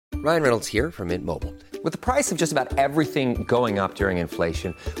Ryan Reynolds here from Mint Mobile. With the price of just about everything going up during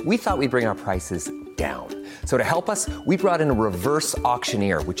inflation, we thought we'd bring our prices down. So to help us, we brought in a reverse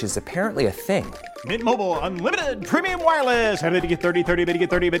auctioneer, which is apparently a thing. Mint Mobile Unlimited Premium Wireless. How to get 30, 30, bit to get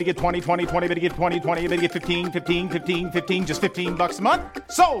 30, bit to get 20, 20, 20, bit to get 20, 20, bit to get 15, 15, 15, 15, just $15 a month?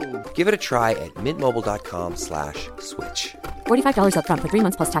 Sold! Give it a try at mintmobile.com/switch. $45 up front for 3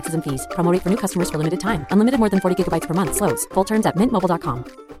 months plus taxes and fees. Promo rate for new customers for limited time. Unlimited more than 40 gigabytes per month. Slows full terms at mintmobile.com.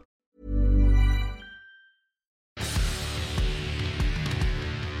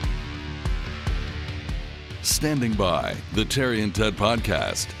 Standing By, the Terry and Ted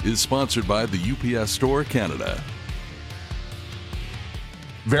podcast, is sponsored by the UPS Store Canada.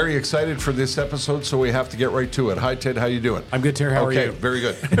 Very excited for this episode, so we have to get right to it. Hi, Ted. How you doing? I'm good, Terry. How are you? Okay, very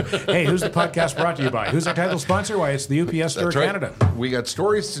good. Hey, who's the podcast brought to you by? Who's our title sponsor? Why, it's the UPS Store That's right. Canada. We got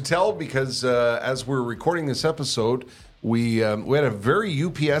stories to tell because as we're recording this episode, we had a very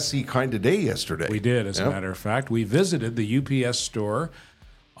UPS-y kind of day yesterday. We did, as a matter of fact. We visited the UPS store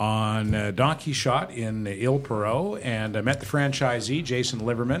on Don Quixote in Ile-Perrot, and I met the franchisee, Jason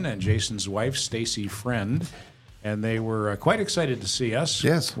Liverman, and Jason's wife, Stacy Friend, and they were quite excited to see us.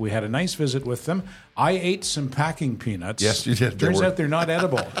 Yes. We had a nice visit with them. I ate some packing peanuts. Yes, you did. Turns out they're not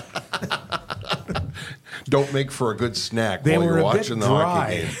edible. Don't make for a good snack They while were you're a watching bit the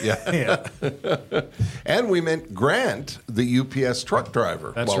dry. hockey game. Yeah. And we met Grant, the UPS truck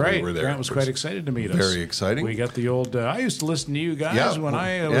driver. That's while right. We were there. Grant was quite excited to meet us. Very exciting. We got the old. I used to listen to you guys when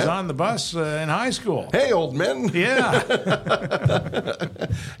I was on the bus in high school. Hey, old men. Yeah.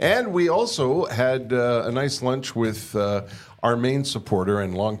 And we also had a nice lunch with our main supporter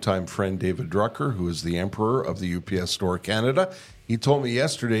and longtime friend, David Drucker, who is the emperor of the UPS Store Canada. He told me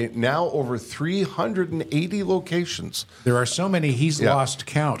yesterday, now over 380 locations. There are so many, he's lost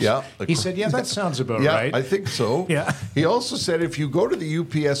count. Yeah. He said, that sounds about Yeah, right. I think so. Yeah. He also said if you go to the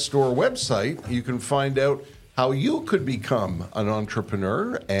UPS Store website, you can find out how you could become an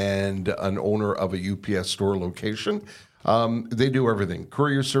entrepreneur and an owner of a UPS Store location. They do everything: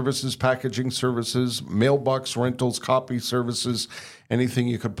 courier services, packaging services, mailbox rentals, copy services, anything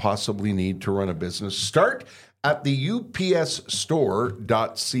you could possibly need to run a business. Start at the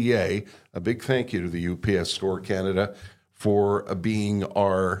upsstore.ca. A big thank you to the UPS Store Canada for being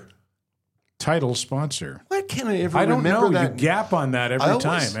our title sponsor. Why can't I ever I don't remember know. that? You gap on that every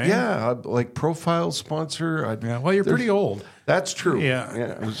time, eh? Yeah, like profile sponsor. Well, you're pretty old. That's true.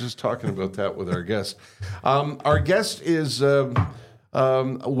 Yeah. I was just talking about that with our guest. Our guest is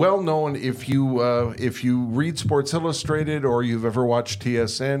well known if you read Sports Illustrated or you've ever watched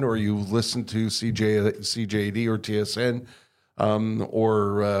TSN or you listen to CJD or TSN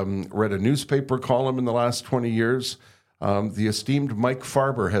or read a newspaper column in the last 20 years. The esteemed Mike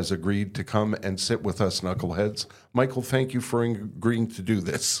Farber has agreed to come and sit with us knuckleheads. Michael, thank you for agreeing to do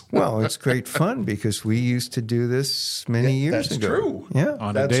this. Well, it's great fun because we used to do this many years ago. That's true. Yeah.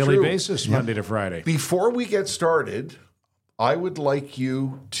 On a daily basis, Monday to Friday. Before we get started, I would like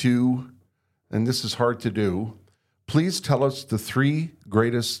you to, and this is hard to do, please tell us the 3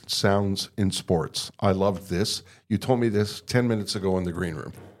 greatest sounds in sports. I loved this. You told me this 10 minutes ago in the green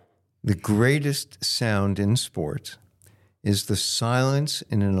room. The greatest sound in sports is the silence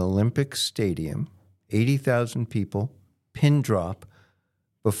in an Olympic stadium, 80,000 people, pin drop,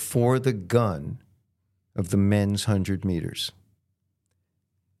 before the gun of the men's 100 meters.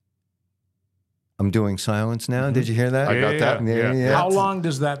 I'm doing silence now. Did you hear that? I got that. Yeah. How long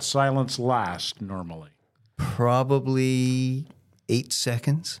does that silence last normally? Probably 8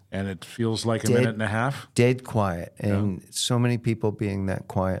 seconds. And it feels like a minute and a half? Dead quiet. And so many people being that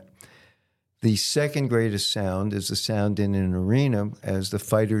quiet. The second greatest sound is the sound in an arena as the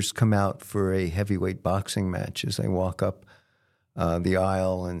fighters come out for a heavyweight boxing match, as they walk up the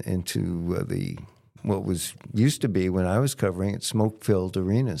aisle and into what was used to be, when I was covering it, smoke-filled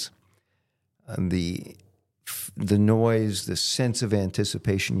arenas. And the noise, the sense of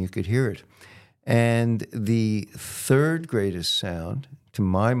anticipation, you could hear it. And the third greatest sound, to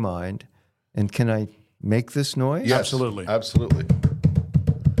my mind, and can I make this noise? Yes, absolutely.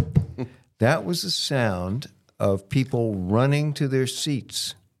 That was the sound of people running to their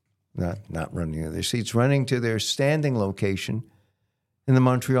seats. Not running to their seats, running to their standing location in the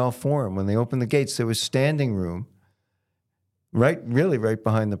Montreal Forum. When they opened the gates, there was standing room right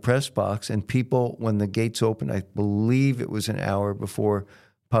behind the press box. And people, when the gates opened, I believe it was an hour before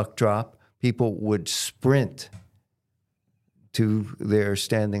puck drop, people would sprint to their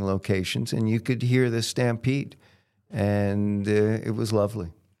standing locations, and you could hear the stampede. And it was lovely.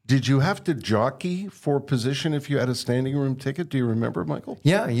 Did you have to jockey for position if you had a standing room ticket? Do you remember, Michael?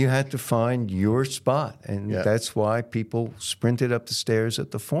 Yeah, you had to find your spot, and Yeah. that's why people sprinted up the stairs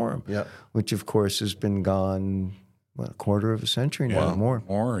at the Forum, Yeah. which, of course, has been gone, a quarter of a century now, more.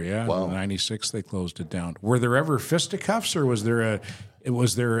 More, yeah. Wow. In '96, they closed it down. Were there ever fisticuffs, or was there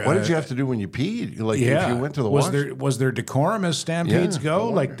What did you have to do when you peed? Like Yeah. if you went to the was wash? was there decorum as stampedes Yeah,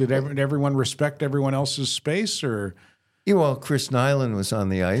 go? I Like, did everyone respect everyone else's space, or? Yeah, well, Chris Nyland was on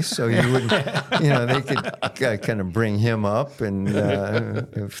the ice, so you wouldn't, they could kind of bring him up, and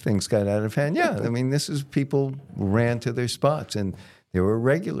if things got out of hand, yeah. I mean, this is people ran to their spots, and they were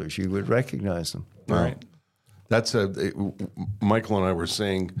regulars. You would recognize them. Right. That's Michael and I were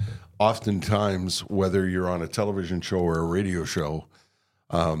saying, oftentimes, whether you're on a television show or a radio show,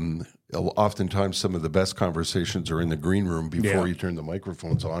 oftentimes some of the best conversations are in the green room before you turn the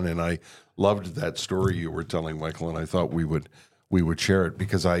microphones on. And I loved that story you were telling, Michael, and I thought we would share it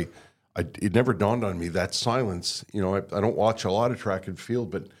because it never dawned on me that silence. I don't watch a lot of track and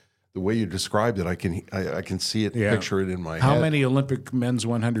field, but the way you described it, I can see it, picture it in my head. How many Olympic men's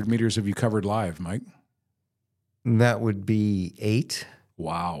 100 meters have you covered live, Mike? That would be 8.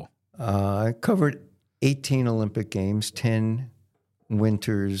 Wow. I covered 18 Olympic Games, 10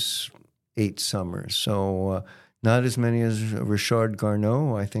 winters, 8 summers. So not as many as Richard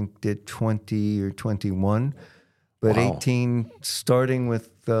Garneau, I think, did 20 or 21. But Wow. 18, starting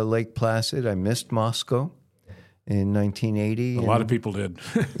with Lake Placid. I missed Moscow in 1980. A lot of people did.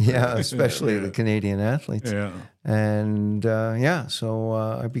 Yeah, especially the Canadian athletes. Yeah. And so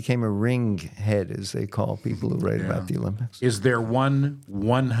I became a ring head, as they call people who write about the Olympics. Is there one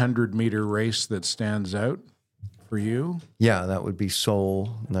 100-meter race that stands out for you? Yeah, that would be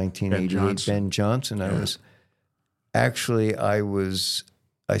Seoul, 1988. Ben Johnson.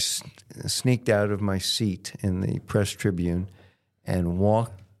 I sneaked out of my seat in the press tribune and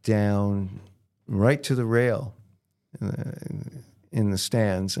walked down right to the rail in the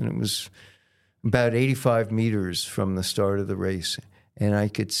stands, and it was about 85 meters from the start of the race, and I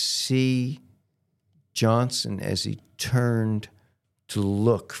could see Johnson as he turned to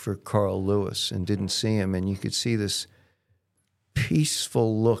look for Carl Lewis and didn't see him, and you could see this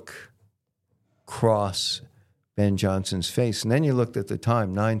peaceful look cross Ben Johnson's face. And then you looked at the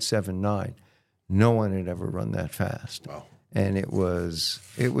time, 9:79. No one had ever run that fast. Wow. And it was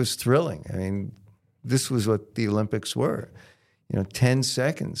thrilling. I mean, this was what the Olympics were. 10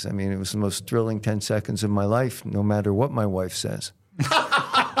 seconds. I mean, it was the most thrilling 10 seconds of my life, no matter what my wife says.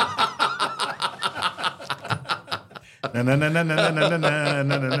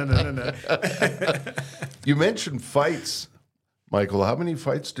 You mentioned fights, Michael. How many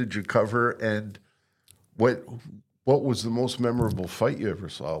fights did you cover, and what was the most memorable fight you ever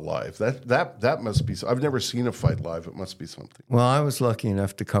saw live? That must be. I've never seen a fight live. It must be something. Well, I was lucky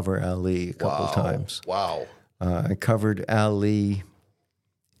enough to cover Ali a couple times. Wow. I covered Ali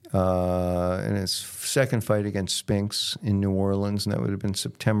in his second fight against Spinks in New Orleans, and that would have been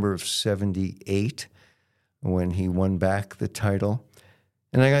September of '78 when he won back the title.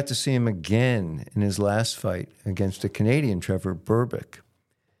 And I got to see him again in his last fight against a Canadian, Trevor Berbick,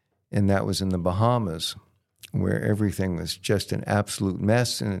 and that was in the Bahamas, where everything was just an absolute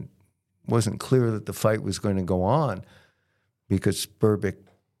mess, and it wasn't clear that the fight was going to go on because Berbick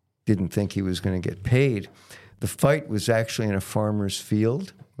didn't think he was going to get paid. The fight was actually in a farmer's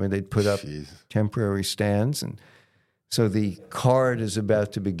field where they'd put up temporary stands. And so the card is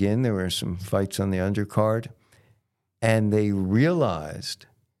about to begin. There were some fights on the undercard. And they realized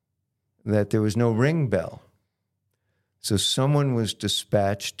that there was no ring bell. So someone was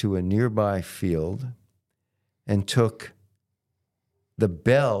dispatched to a nearby field and took the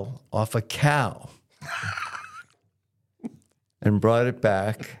bell off a cow and brought it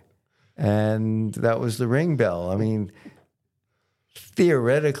back. And that was the ring bell. I mean,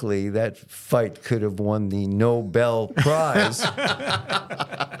 theoretically, that fight could have won the Nobel Prize.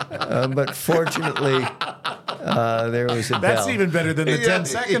 But fortunately, there was a bell. That's even better than the 10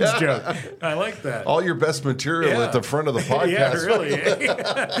 seconds joke. I like that. All your best material at the front of the podcast. Yeah, really.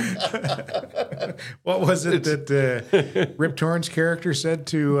 What was it that Rip Torn's character said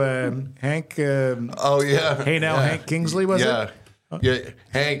to Hank? Hey now, Hank Kingsley, was it? Yeah,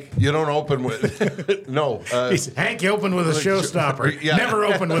 Hank, you don't open with no. He said, Hank, you open with a showstopper. Yeah. Never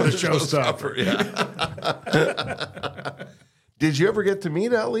open with a showstopper. Yeah. Did you ever get to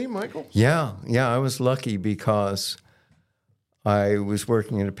meet Ali, Michael? Yeah, I was lucky because I was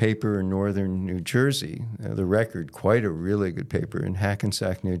working at a paper in northern New Jersey, The Record, quite a really good paper in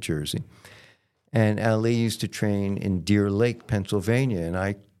Hackensack, New Jersey. And Ali used to train in Deer Lake, Pennsylvania, and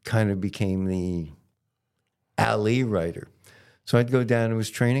I kind of became the Ali writer. So I'd go down to his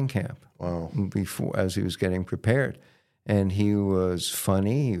training camp. Wow. Before, as he was getting prepared. And he was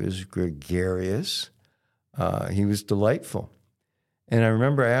funny. He was gregarious. He was delightful. And I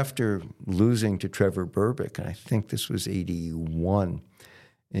remember after losing to Trevor Berbick, and I think this was 81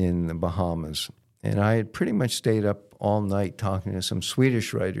 in the Bahamas, and I had pretty much stayed up all night talking to some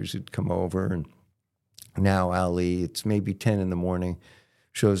Swedish writers who'd come over. And now Ali, it's maybe 10 in the morning,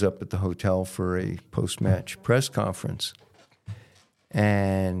 shows up at the hotel for a post-match press conference.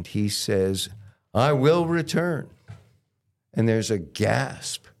 And he says, "I will return." And there's a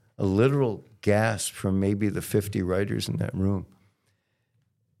gasp, a literal gasp from maybe the 50 writers in that room.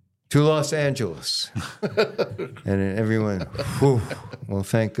 "To Los Angeles." And then everyone, whew, well,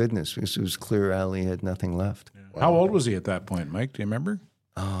 thank goodness, because it was clear Ali had nothing left. Wow. How old was he at that point, Mike? Do you remember?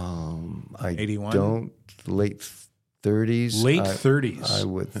 I 81? don't, late 30s. Late 30s. I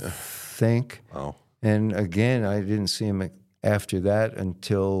would think. Wow. And again, I didn't see him after that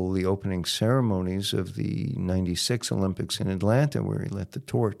until the opening ceremonies of the 96 Olympics in Atlanta, where he lit the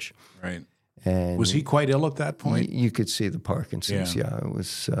torch. Right. And was he quite ill at that point? You could see the Parkinson's. Yeah, it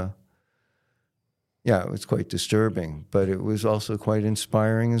was. It was quite disturbing, but it was also quite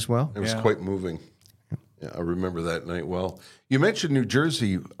inspiring as well. It was quite moving. Yeah, I remember that night well. You mentioned New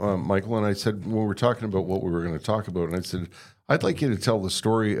Jersey, Michael, and I said when we were talking about what we were going to talk about, and I said, I'd like you to tell the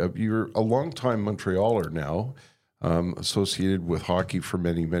story of, you're a longtime Montrealer now, associated with hockey for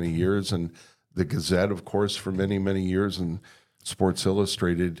many, many years, and the Gazette, of course, for many, many years, and Sports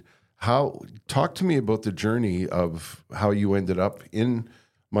Illustrated. Talk to me about the journey of how you ended up in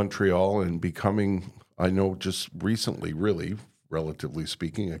Montreal and becoming, I know just recently, really, relatively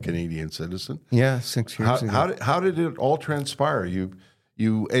speaking, a Canadian citizen. Yeah, 6 years ago. How did it all transpire? You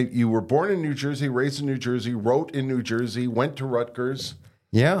were born in New Jersey, raised in New Jersey, wrote in New Jersey, went to Rutgers.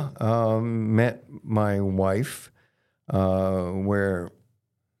 Yeah, met my wife where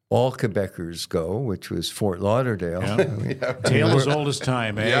all Quebecers go, which was Fort Lauderdale. Yeah. Tale as old as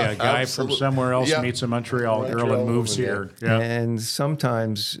time, eh? Yeah, a guy absolutely. from somewhere else meets a Montreal girl and moves here. Yeah. And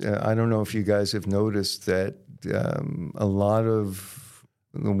sometimes, I don't know if you guys have noticed that a lot of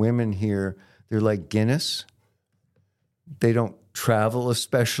the women here, they're like Guinness. They don't travel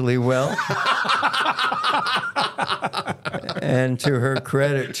especially well. And to her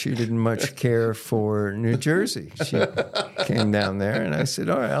credit, she didn't much care for New Jersey. She came down there, and I said,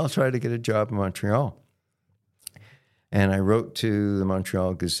 all right, I'll try to get a job in Montreal. And I wrote to the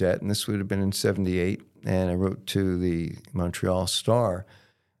Montreal Gazette, and this would have been in 78, and I wrote to the Montreal Star,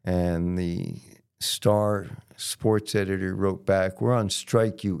 and the Star sports editor wrote back, "We're on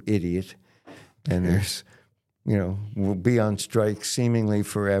strike, you idiot." And there's, we'll be on strike seemingly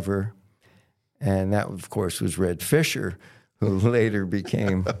forever. And that, of course, was Red Fisher, who later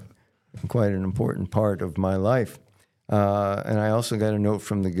became quite an important part of my life. And I also got a note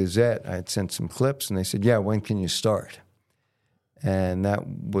from the Gazette. I had sent some clips, and they said, "Yeah, when can you start?" And that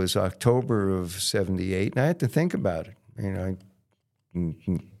was October of 78. And I had to think about it. I'd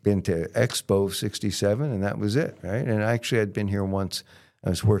been to Expo 67, and that was it, right? And actually, I'd been here once. I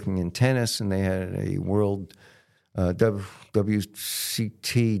was working in tennis, and they had a world WCT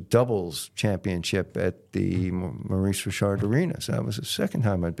doubles championship at the Maurice Richard Arena. So that was the second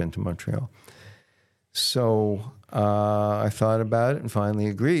time I'd been to Montreal. So I thought about it and finally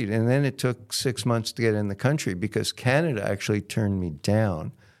agreed. And then it took 6 months to get in the country because Canada actually turned me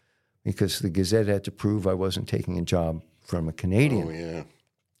down because the Gazette had to prove I wasn't taking a job from a Canadian. Oh, yeah.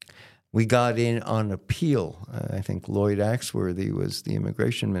 We got in on appeal. I think Lloyd Axworthy was the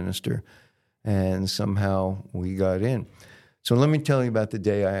immigration minister, and somehow we got in. So let me tell you about the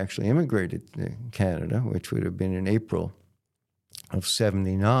day I actually immigrated to Canada, which would have been in April of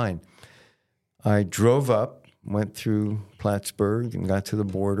 79. I drove up, went through Plattsburgh and got to the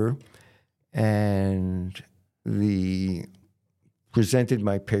border, and presented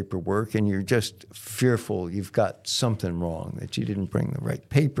my paperwork, and you're just fearful you've got something wrong, that you didn't bring the right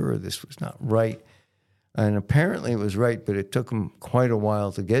paper, or this was not right. And apparently it was right, but it took them quite a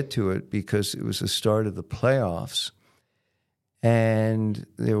while to get to it because it was the start of the playoffs. And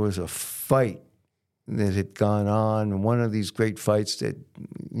there was a fight that had gone on, one of these great fights that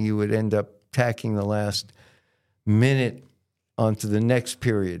you would end up tacking the last minute onto the next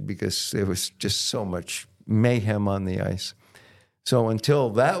period because there was just so much mayhem on the ice. So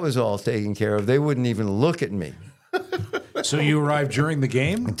until that was all taken care of, they wouldn't even look at me. So you arrived during the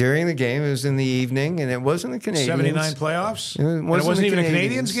game? During the game. It was in the evening, and it wasn't the Canadiens. 79 playoffs? It wasn't even a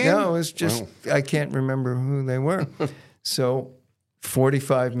Canadiens game? No, it was just, I can't remember who they were. So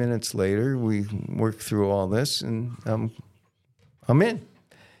 45 minutes later, we worked through all this, and I'm in.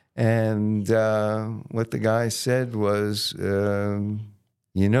 And what the guy said was, you're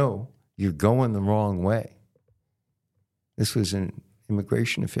going the wrong way. This was an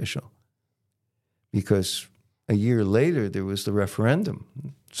immigration official. Because a year later, there was the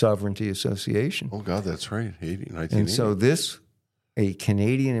referendum, Sovereignty Association. Oh, God, that's right, 1980. And so a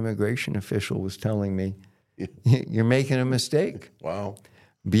Canadian immigration official was telling me, you're making a mistake. Wow.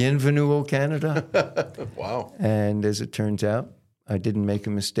 Bienvenue au Canada. Wow. And as it turns out, I didn't make a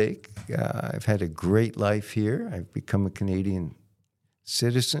mistake. I've had a great life here. I've become a Canadian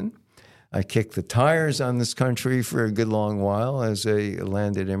citizen. I kicked the tires on this country for a good long while as a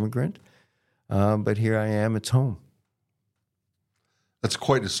landed immigrant. But here I am. It's home. That's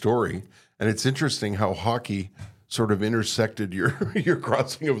quite a story. And it's interesting how hockey sort of intersected your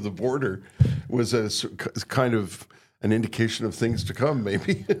crossing of the border. Was a kind of an indication of things to come,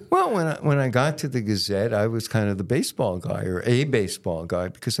 maybe. Well, when I got to the Gazette, I was kind of the baseball guy, or a baseball guy,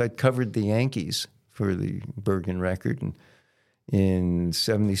 because I'd covered the Yankees for the Bergen Record in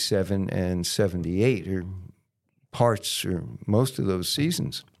 77 and 78, or parts or most of those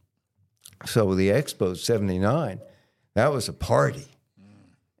seasons. So the Expos, 79, that was a party.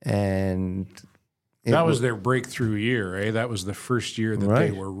 And that was their breakthrough year, eh? That was the first year that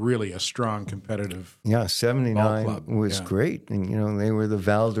they were really a strong competitive. Yeah, 79 was great. And, they were the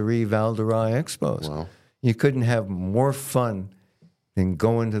Val-d'Oreilles Expos. Wow. You couldn't have more fun than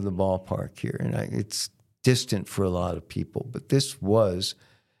going to the ballpark here. And it's distant for a lot of people. But this was,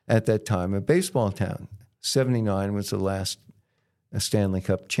 at that time, a baseball town. 79 was the last Stanley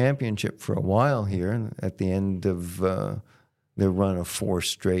Cup championship for a while here. At the end of their run of 4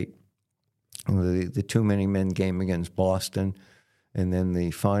 straight. The too many men game against Boston, and then the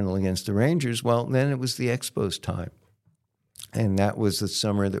final against the Rangers. Well, then it was the Expos time. And that was the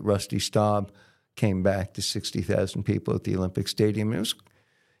summer that Rusty Staub came back to 60,000 people at the Olympic Stadium.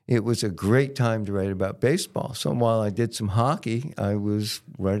 It was a great time to write about baseball. So while I did some hockey, I was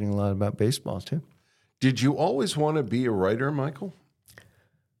writing a lot about baseball too. Did you always want to be a writer, Michael?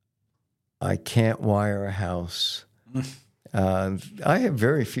 I can't wire a house. I have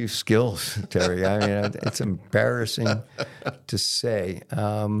very few skills, Terry. I mean, it's embarrassing to say.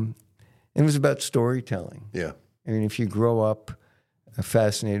 It was about storytelling. Yeah. I mean, if you grow up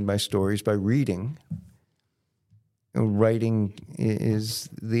fascinated by stories, by reading, writing is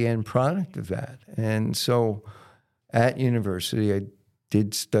the end product of that. And so at university, I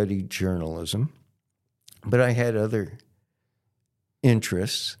did study journalism, but I had other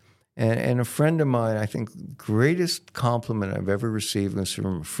interests. And a friend of mine, I think the greatest compliment I've ever received was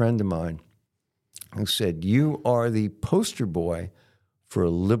from a friend of mine who said, "You are the poster boy for a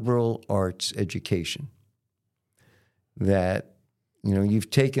liberal arts education." That, you've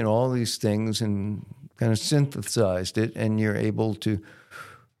taken all these things and kind of synthesized it, and you're able to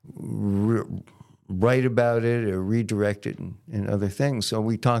write about it or redirect it in other things. So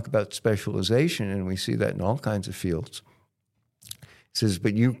we talk about specialization, and we see that in all kinds of fields. He says,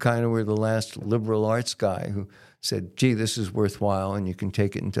 but you kind of were the last liberal arts guy who said, gee, this is worthwhile, and you can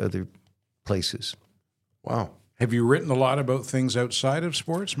take it into other places. Wow. Have you written a lot about things outside of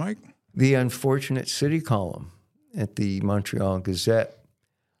sports, Mike? The unfortunate city column at the Montreal Gazette.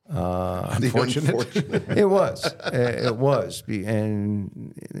 Unfortunate? It was. It was.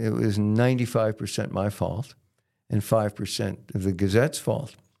 And it was 95% my fault and 5% of the Gazette's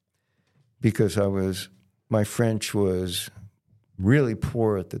fault, because my French was really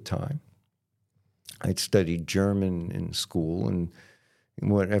poor at the time. I'd studied German in school, and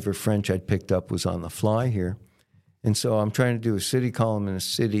whatever French I'd picked up was on the fly here. And so I'm trying to do a city column in a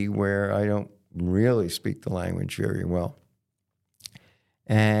city where I don't really speak the language very well.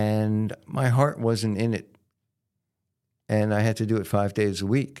 And my heart wasn't in it. And I had to do it 5 days a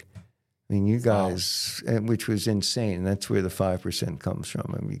week. I mean, you guys, which was insane. That's where the 5% comes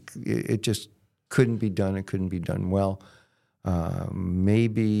from. I mean, it just couldn't be done. It couldn't be done well.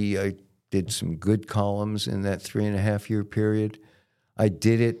 Maybe I did some good columns in that 3.5-year period. I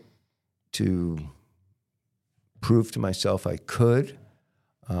did it to prove to myself I could.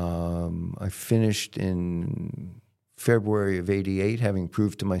 I finished in February of 88, having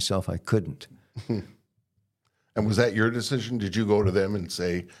proved to myself I couldn't. And was that your decision? Did you go to them and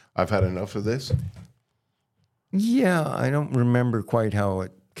say, I've had enough of this? Yeah, I don't remember quite how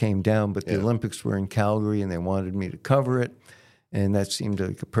it came down, but the Olympics were in Calgary and they wanted me to cover it, and that seemed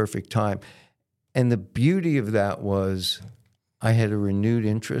like a perfect time. And the beauty of that was I had a renewed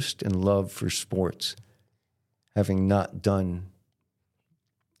interest and love for sports, having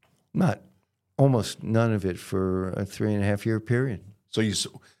almost none of it for a 3.5-year period. So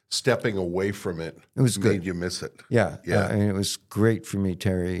stepping away from it was made good. you miss it. Yeah. Yeah. And it was great for me,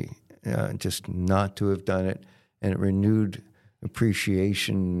 Terry, just not to have done it. And it renewed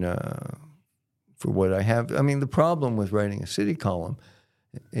appreciation for what I have. I mean, the problem with writing a city column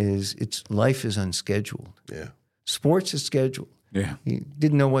is life is unscheduled. Yeah. Sports is scheduled. Yeah. You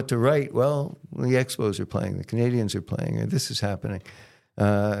didn't know what to write. Well, the Expos are playing, the Canadians are playing, or this is happening.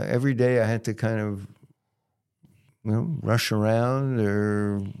 Every day I had to kind of, rush around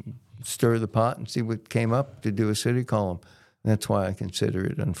or stir the pot and see what came up to do a city column. That's why I consider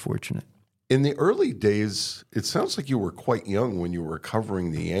it unfortunate. In the early days, it sounds like you were quite young when you were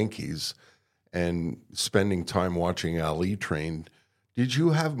covering the Yankees and spending time watching Ali train. Did you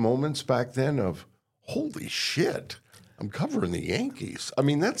have moments back then of, holy shit, I'm covering the Yankees? I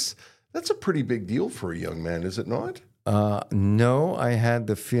mean, that's a pretty big deal for a young man, is it not? No, I had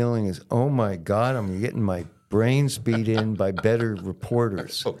the feeling is, oh my God, I'm getting my brains beat in by better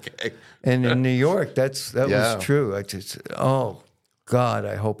reporters. Okay. And in New York, that Yeah. was true. I just, oh God,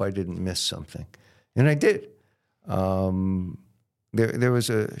 I hope I didn't miss something. And I did. There was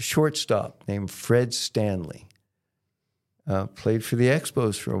a shortstop named Fred Stanley, played for the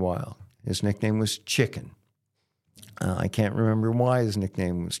Expos for a while. His nickname was Chicken. I can't remember why his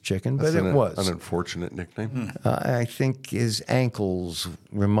nickname was Chicken, but it was. An unfortunate nickname. I think his ankles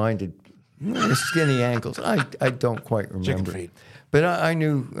reminded his skinny ankles. I don't quite remember. Chicken feet. But I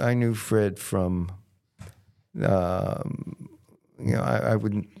knew Fred from, I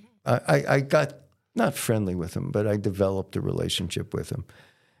wouldn't. I got not friendly with him, but I developed a relationship with him,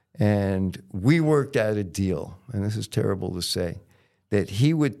 and we worked out a deal. And this is terrible to say, that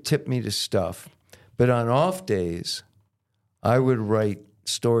he would tip me to stuff, but on off days, I would write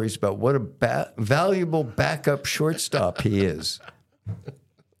stories about what a valuable backup shortstop he is,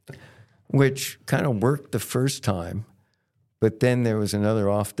 which kind of worked the first time. But then there was another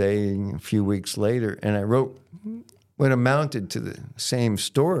off day a few weeks later, and I wrote what amounted to the same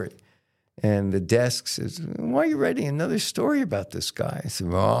story. And the desk says, why are you writing another story about this guy? I said,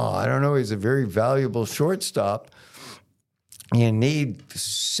 oh, I don't know. He's a very valuable shortstop. You need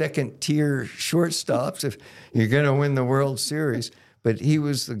second-tier shortstops if you're going to win the World Series. But he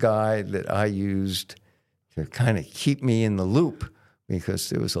was the guy that I used to kind of keep me in the loop because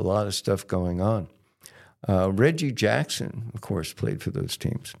there was a lot of stuff going on. Reggie Jackson, of course, played for those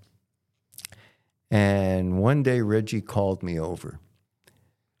teams. And one day Reggie called me over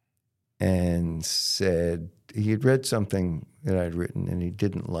and said he had read something that I'd written and he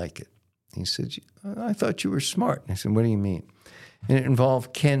didn't like it. He said, I thought you were smart. I said, what do you mean? And it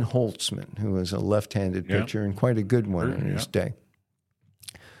involved Ken Holtzman, who was a left-handed pitcher and quite a good one in his day,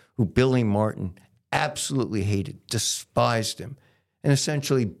 who Billy Martin absolutely hated, despised him, and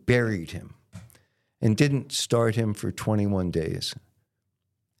essentially buried him and didn't start him for 21 days.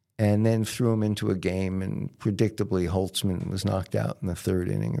 And then threw him into a game, and predictably Holtzman was knocked out in the third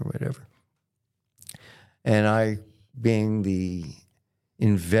inning or whatever. And I, being the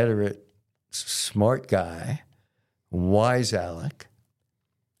inveterate, smart guy, wise Alec,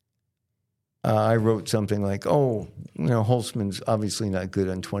 I wrote something like, Holtzman's obviously not good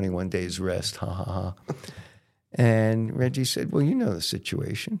on 21 days rest, ha, ha, ha. And Reggie said, well, you know the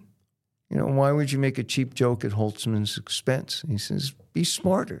situation. Why would you make a cheap joke at Holtzman's expense? And he says, be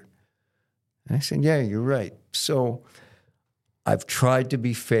smarter. And I said, yeah, you're right. So I've tried to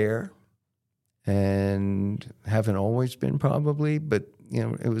be fair and haven't always been probably, but,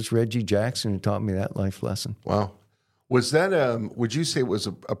 it was Reggie Jackson who taught me that life lesson. Wow. Was that, would you say it was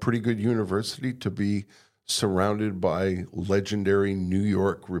a pretty good university to be surrounded by legendary New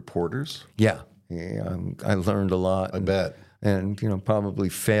York reporters? Yeah. I learned a lot. I bet. And, probably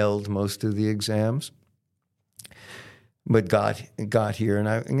failed most of the exams, but got here. And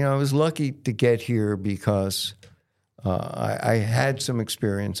I was lucky to get here because I had some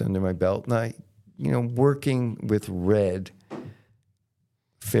experience under my belt. And I, working with Red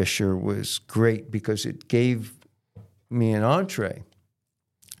Fisher was great because it gave me an entree.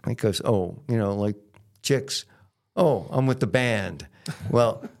 Because, like chicks, I'm with the band.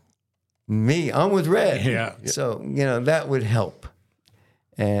 Well, I'm with Red. Yeah. So, that would help.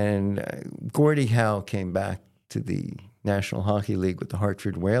 And Gordie Howe came back to the National Hockey League with the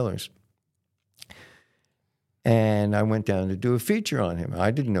Hartford Whalers. And I went down to do a feature on him.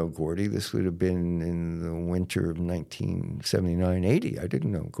 I didn't know Gordie. This would have been in the winter of 1979-80. I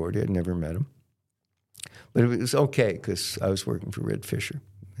didn't know Gordie. I'd never met him. But it was okay because I was working for Red Fisher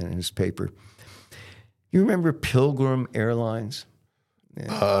and his paper. You remember Pilgrim Airlines?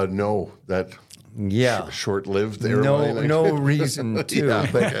 No, that short-lived airline. No reason to, Yeah,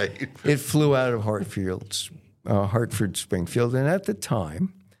 but okay. it flew out of Hartfield Hartford, Springfield, and at the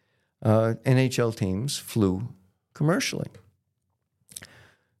time, NHL teams flew commercially.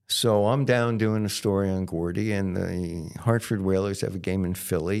 So I'm down doing a story on Gordy, and the Hartford Whalers have a game in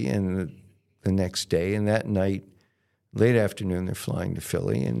Philly, and the next day, and that night, late afternoon, they're flying to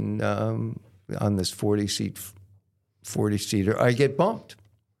Philly, and on this 40-seater, I get bumped.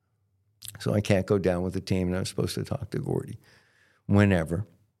 So I can't go down with the team, and I'm supposed to talk to Gordy whenever.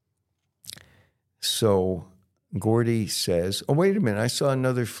 So Gordy says, oh, wait a minute, I saw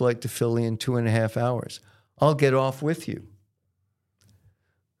another flight to Philly in 2.5 hours. I'll get off with you.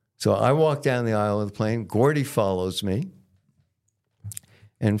 So I walk down the aisle of the plane. Gordy follows me.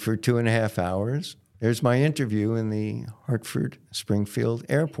 And for 2.5 hours, there's my interview in the Hartford Springfield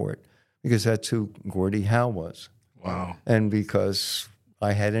airport, because that's who Gordie Howe was. Wow. And because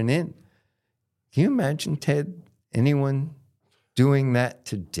I had an in. Can you imagine, Ted, anyone doing that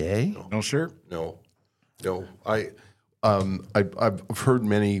today? No, sir. No. I've heard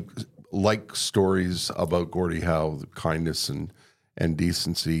many like stories about Gordie Howe, the kindness and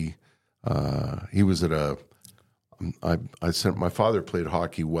decency. He was at I sent my father played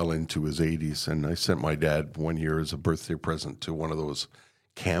hockey well into his 80s, and I sent my dad one year as a birthday present to one of those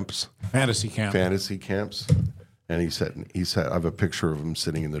camps, fantasy camps, and he said I have a picture of him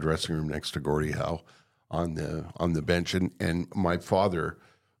sitting in the dressing room next to Gordie Howe on the bench, and my father,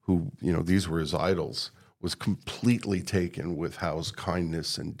 who these were his idols, was completely taken with Howe's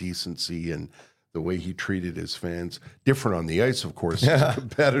kindness and decency and the way he treated his fans. Different on the ice, of course, as a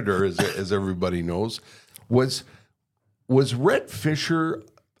competitor, as everybody knows. Was Red Fisher?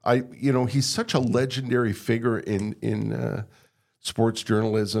 He's such a legendary figure in sports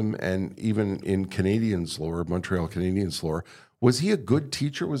journalism and even in Canadiens lore, Montreal Canadiens lore. Was he a good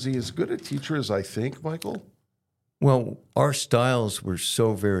teacher? Was he as good a teacher as I think, Michael? Well, our styles were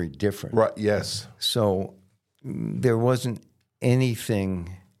so very different. Right. Yes. So there wasn't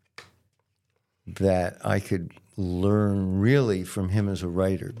anything that I could learn really from him as a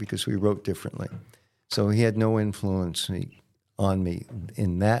writer, because we wrote differently. So he had no influence on me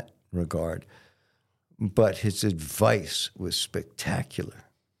in that regard. But his advice was spectacular.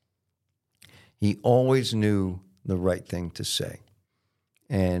 He always knew the right thing to say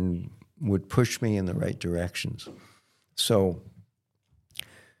and would push me in the right directions. So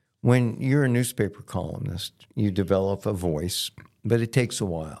when you're a newspaper columnist, you develop a voice, but it takes a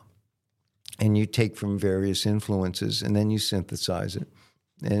while. And you take from various influences, and then you synthesize it.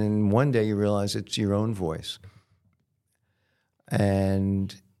 And one day you realize it's your own voice.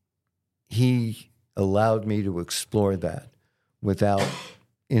 And he allowed me to explore that without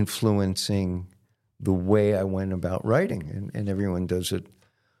influencing the way I went about writing. And everyone does it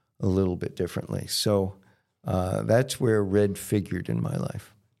a little bit differently. So that's where Red figured in my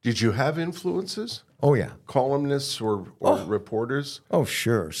life. Did you have influences? Oh, yeah. Columnists or reporters? Oh,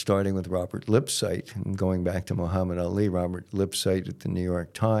 sure. Starting with Robert Lipsyte and going back to Muhammad Ali. Robert Lipsyte at the New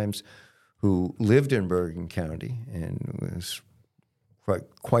York Times, who lived in Bergen County and was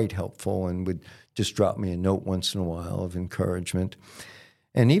quite helpful and would just drop me a note once in a while of encouragement.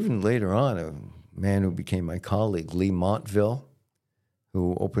 And even later on, a man who became my colleague, Lee Montville,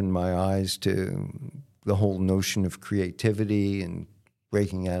 who opened my eyes to the whole notion of creativity and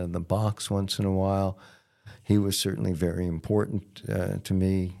breaking out of the box once in a while. He was certainly very important to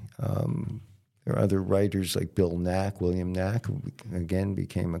me. There are other writers like Bill Knack, William Knack, who again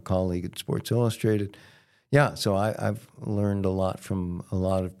became a colleague at Sports Illustrated. Yeah, so I've learned a lot from a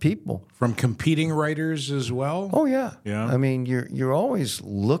lot of people. From competing writers as well? Oh, yeah. Yeah. I mean, you're always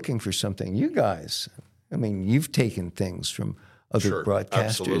looking for something. You guys, I mean, you've taken things from other broadcasters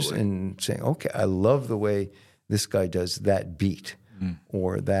absolutely. And saying, okay, I love the way this guy does that beat.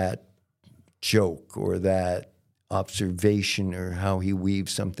 Or that joke, or that observation, or how he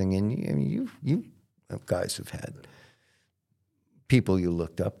weaves something in. I mean, you guys have had people you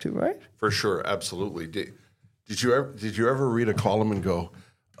looked up to, right? For sure, absolutely. Did you ever read a column and go,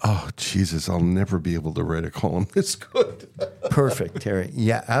 "Oh, Jesus, I'll never be able to write a column this good"? Perfect, Terry.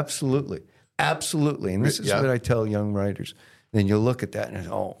 Yeah, absolutely, absolutely. And this is what I tell young writers. Then you look at that and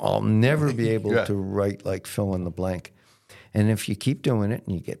I'll never be able to write like fill in the blank. And if you keep doing it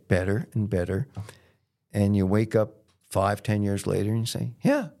and you get better and better, and you wake up 5-10 years later and you say,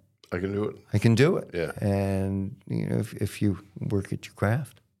 yeah, I can do it. I can do it. Yeah. And if you work at your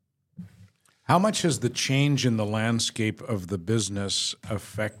craft. How much has the change in the landscape of the business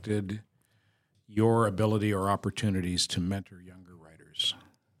affected your ability or opportunities to mentor younger writers?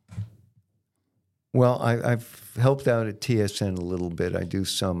 Well, I've helped out at TSN a little bit. I do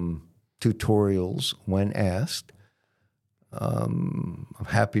some tutorials when asked. I'm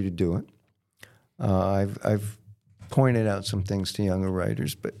happy to do it. I've pointed out some things to younger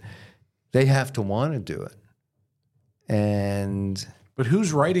writers, but they have to want to do it. But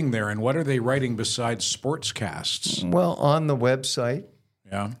who's writing there, and what are they writing besides sportscasts? Well, on the website,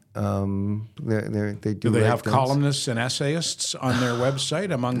 Yeah. they Do they have columnists and essayists on their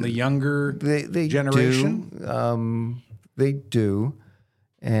website among the younger they generation? They do,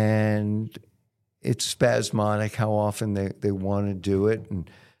 and it's spasmodic how often they want to do it and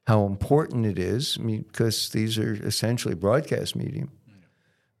how important it is. I mean, because these are essentially broadcast medium.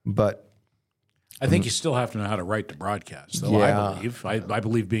 But I think you still have to know how to write to broadcast, though. Yeah. I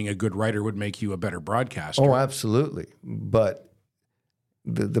believe being a good writer would make you a better broadcaster. Oh, absolutely. But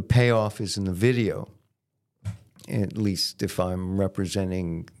the payoff is in the video, at least if I'm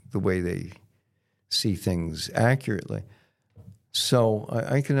representing the way they see things accurately. So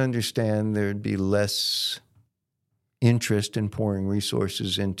I can understand there'd be less interest in pouring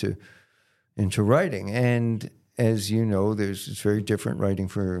resources into writing. And as you know, it's very different writing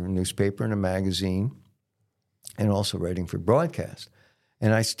for a newspaper and a magazine and also writing for broadcast.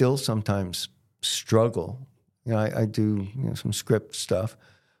 And I still sometimes struggle. I do some script stuff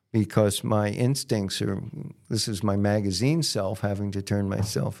because my instincts are, this is my magazine self having to turn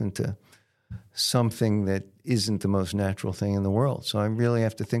myself into something that isn't the most natural thing in the world. So I really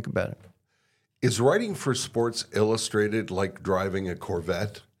have to think about it. Is writing for Sports Illustrated like driving a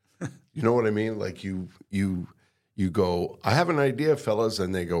Corvette? You know what I mean? Like you go, I have an idea, fellas,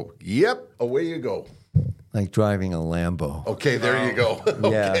 and they go, yep, away you go. Like driving a Lambo. Okay, there you go.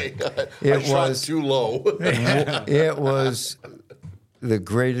 Yeah. Okay, It I shot was- too low. It was the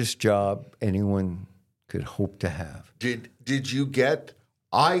greatest job anyone could hope to have. Did you get?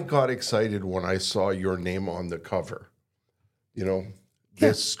 I got excited when I saw your name on the cover. You know,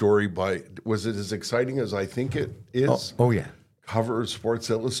 this story was it as exciting as I think it is? Oh yeah. Cover of Sports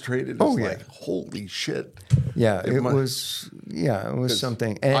Illustrated. It's like, holy shit. Yeah, it was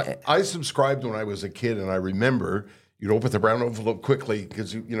something. And, I subscribed when I was a kid, and I remember you'd open the brown envelope quickly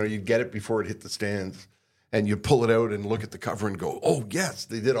because you'd get it before it hit the stands, and you'd pull it out and look at the cover and go, "Oh yes,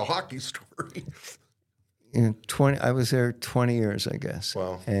 they did a hockey story." I was there 20 years, I guess.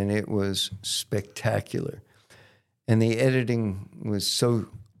 Wow. And it was spectacular. And the editing was so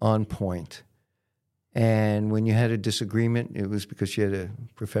on point. And when you had a disagreement, it was because you had a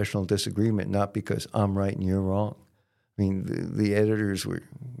professional disagreement, not because I'm right and you're wrong. I mean, the editors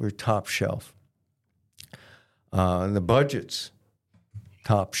were top shelf. The budgets,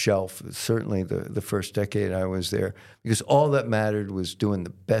 top shelf, certainly the first decade I was there, because all that mattered was doing the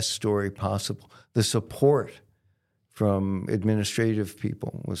best story possible. The support from administrative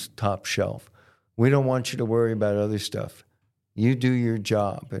people was top shelf. We don't want you to worry about other stuff. You do your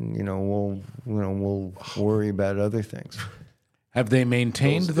job, and we'll worry about other things. Have they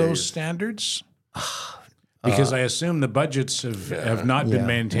maintained those standards? Because I assume the budgets have not been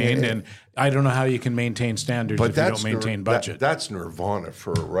maintained, and I don't know how you can maintain standards if you don't maintain budget. That's nirvana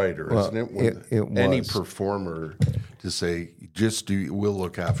for a writer, isn't it? When any performer to say, just we'll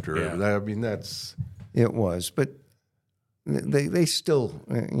look after it. I mean, that's... It was, but they still,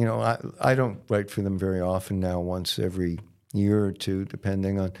 I don't write for them very often now, once every year or two,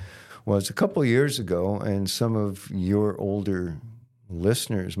 depending on... Well, it's a couple of years ago, and some of your older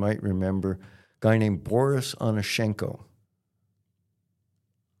listeners might remember a guy named Boris Onashenko.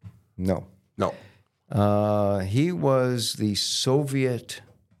 No. He was the Soviet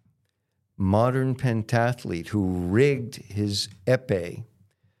modern pentathlete who rigged his épée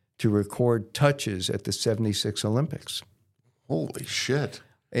to record touches at the 76 Olympics. Holy shit.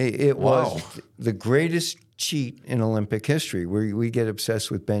 It was the greatest cheat in Olympic history. We get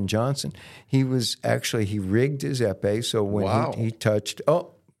obsessed with Ben Johnson. He rigged his épée, so when he touched,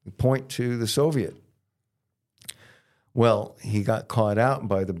 point to the Soviet. Well, he got caught out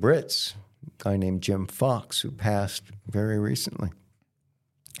by the Brits, a guy named Jim Fox, who passed very recently.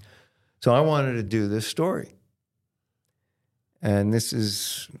 So I wanted to do this story. And this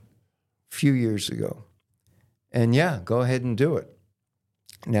is a few years ago. And go ahead and do it.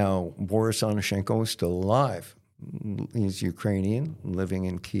 Now, Boris Onashenko is still alive. He's Ukrainian, living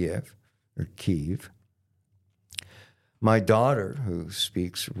in Kiev. My daughter, who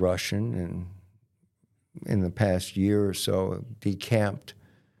speaks Russian and in the past year or so decamped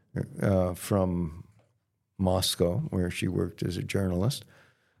from Moscow, where she worked as a journalist,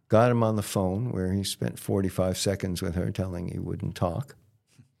 got him on the phone, where he spent 45 seconds with her telling he wouldn't talk,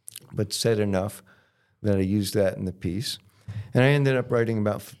 but said enough that I used that in the piece. And I ended up writing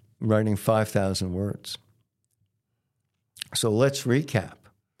 5,000 words. So let's recap.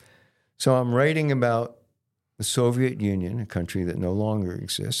 So I'm writing about the Soviet Union, a country that no longer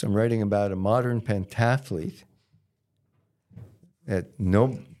exists. I'm writing about a modern pentathlete that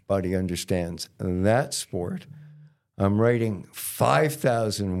nobody understands that sport. I'm writing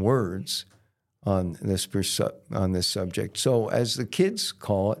 5,000 words on this subject. So, as the kids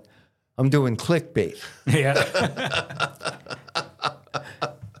call it, I'm doing clickbait. Yeah.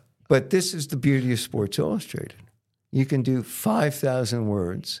 But this is the beauty of Sports Illustrated. You can do 5,000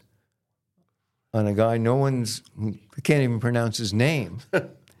 words on a guy can't even pronounce his name.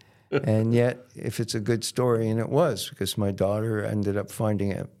 And yet, if it's a good story, and it was, because my daughter ended up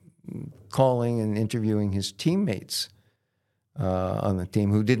calling and interviewing his teammates on the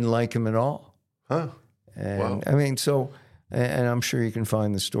team who didn't like him at all. Huh. And Wow. I mean, and I'm sure you can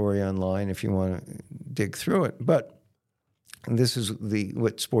find the story online if you want to dig through it. But this is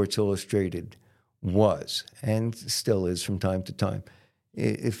what Sports Illustrated was and still is from time to time.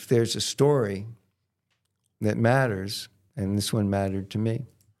 If there's a story that matters, and this one mattered to me,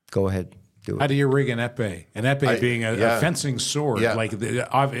 go ahead, do it. How do you rig an épée? An épée being a fencing sword. Yeah. Like if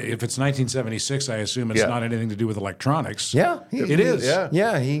it's 1976, I assume it's not anything to do with electronics. Yeah, it is.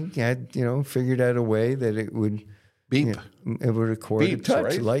 Yeah. He had figured out a way that it would Beep. It would record a Beeps,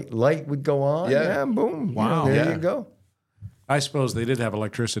 touch. right? Light would go on. Yeah. Boom. Wow. There Yeah. you go. I suppose they did have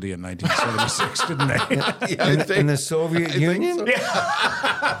electricity in 1976, didn't they? In the Soviet Union? So.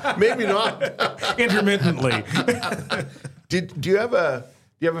 Maybe not. Intermittently. Do you have a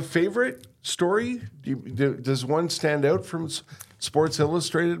favorite story? Does one stand out from Sports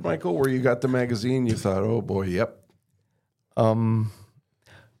Illustrated, Michael, where you got the magazine, you thought, oh boy, yep. One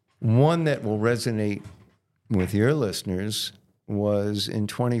that will resonate with your listeners was in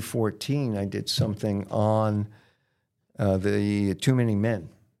 2014, I did something on the too many men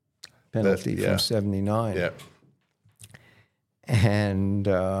penalty from 79. Yeah. And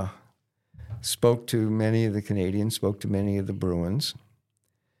spoke to many of the Canadians, spoke to many of the Bruins,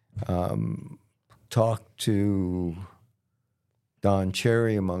 talked to Don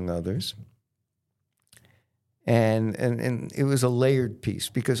Cherry, among others. And it was a layered piece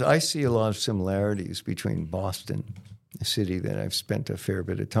because I see a lot of similarities between Boston, a city that I've spent a fair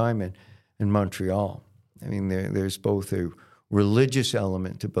bit of time in, and Montreal. I mean, there's both a religious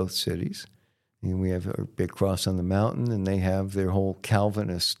element to both cities. I mean, we have a big cross on the mountain, and they have their whole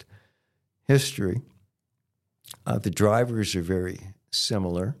Calvinist history. The drivers are very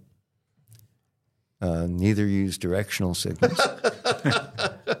similar. Neither use directional signals.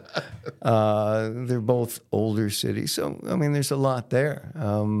 They're both older cities. So, I mean, there's a lot there.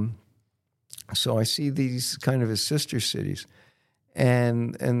 So I see these kind of as sister cities.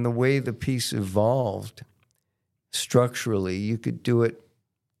 And the way the piece evolved structurally, you could do it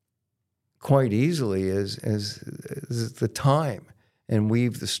quite easily as the time and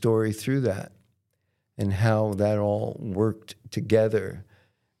weave the story through that and how that all worked together.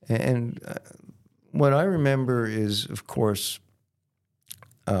 And what I remember is, of course,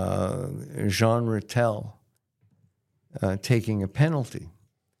 Jean Rattel taking a penalty.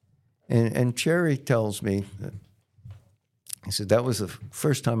 And Cherry tells me, he said, that was the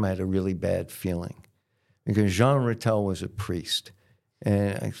first time I had a really bad feeling because Jean Rattel was a priest.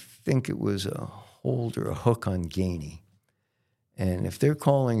 And I think it was a hold or a hook on Gainey. And if they're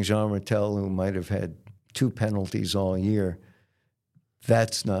calling Jean Rattel, who might have had 2 penalties all year,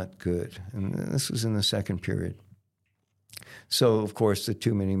 that's not good. And this was in the second period. So, of course, the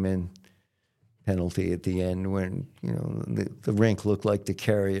too many men penalty at the end when, the rink looked like the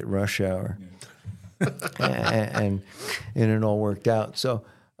Carry at rush hour. and it all worked out. So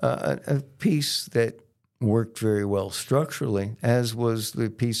a piece that worked very well structurally, as was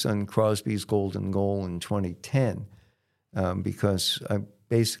the piece on Crosby's golden goal in 2010, because I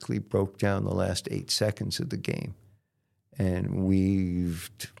basically broke down the last 8 seconds of the game and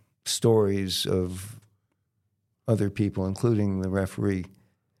weaved stories of other people, including the referee,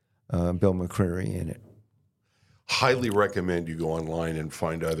 Bill McCreary, in it. Highly recommend you go online and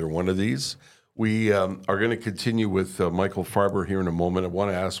find either one of these. We are going to continue with Michael Farber here in a moment. I want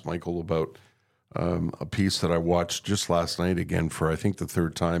to ask Michael about a piece that I watched just last night again for, I think, the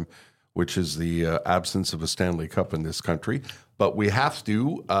third time, which is the absence of a Stanley Cup in this country. But we have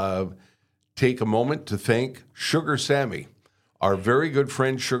to take a moment to thank Sugar Sammy. Our very good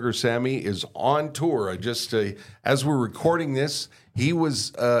friend Sugar Sammy is on tour. I just, as we're recording this, he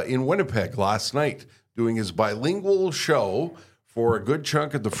was in Winnipeg last night doing his bilingual show for a good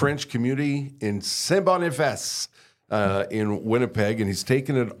chunk of the French community in Saint-Boniface in Winnipeg, and he's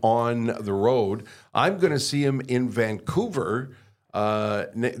taking it on the road. I'm going to see him in Vancouver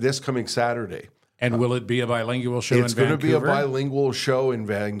this coming Saturday. And will it be a bilingual show It's in going to Vancouver? be a bilingual show in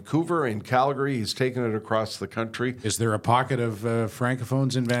Vancouver, in Calgary. He's taking it across the country. Is there a pocket of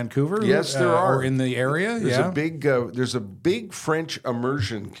francophones in Vancouver? Yes, there are. Or in the area? There's a big French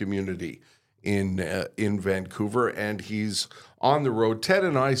immersion community in Vancouver, and he's on the road. Ted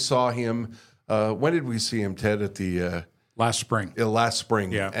and I saw him. When did we see him, Ted? At the Last spring. last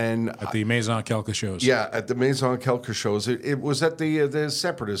spring. Yeah. And at the Maison Quelque shows. yeah, at the Maison Quelque shows. It was at the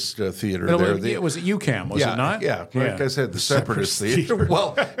Separatist Theater there. It was at UCAM, was it not? Yeah, like I said, the Separatist Theater.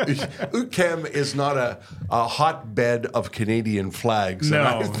 Well, UCAM is not a hotbed of Canadian flags. No, and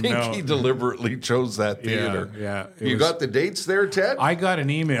I think no. he deliberately chose that theater. Yeah. You got the dates there, Ted? I got an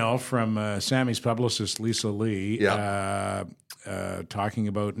email from Sammy's publicist, Lisa Lee, talking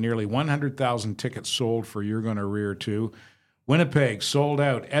about nearly 100,000 tickets sold for You're Gonna Rear 2. Winnipeg sold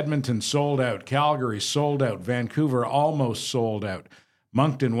out. Edmonton sold out. Calgary sold out. Vancouver almost sold out.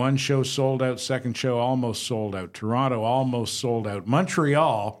 Moncton, one show sold out. Second show almost sold out. Toronto almost sold out.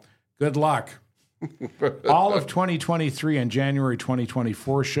 Montreal, good luck. All of 2023 and January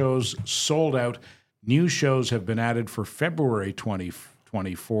 2024 shows sold out. New shows have been added for February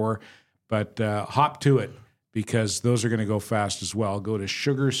 2024, but hop to it because those are going to go fast as well. Go to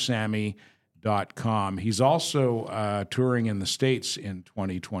sugarsammy.com. He's also touring in the States in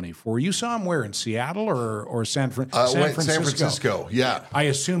 2024. You saw him where, in Seattle or San Francisco? San Francisco, yeah. I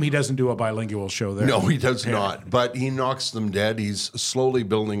assume he doesn't do a bilingual show there. No, he does not. But he knocks them dead. He's slowly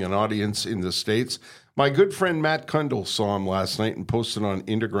building an audience in the States. My good friend Matt Kundle saw him last night and posted on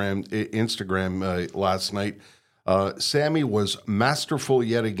Instagram last night. Sammy was masterful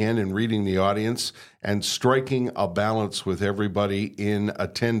yet again in reading the audience and striking a balance with everybody in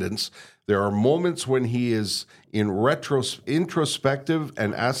attendance. There are moments when he is introspective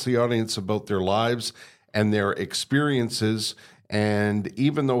and asks the audience about their lives and their experiences. And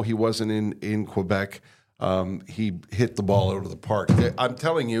even though he wasn't in Quebec, he hit the ball out of the park. I'm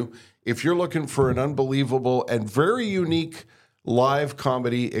telling you, if you're looking for an unbelievable and very unique live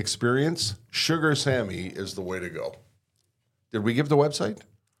comedy experience, Sugar Sammy is the way to go. Did we give the website?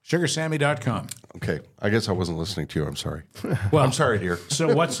 Sugarsammy.com. Okay. I guess I wasn't listening to you. I'm sorry. Well, I'm sorry, dear.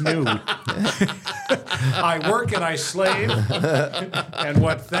 So what's new? I work and I slave, and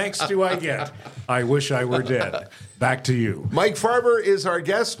what thanks do I get? I wish I were dead. Back to you. Mike Farber is our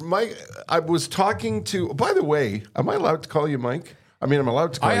guest. Mike, I was talking to, by the way, am I allowed to call you Mike? I mean, I'm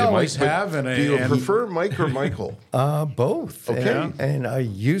allowed to call you Mike. I always have. Do you prefer Mike or Michael? Both. Okay. And I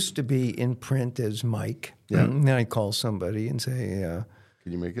used to be in print as Mike. Yeah. And then I call somebody and say,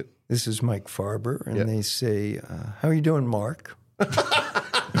 Can you make it? this is Mike Farber. And they say, how are you doing, Mark?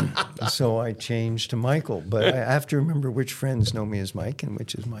 So I changed to Michael. But I have to remember which friends know me as Mike and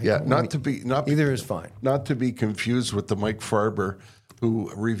which is Michael. Yeah, either is fine. Not to be confused with the Mike Farber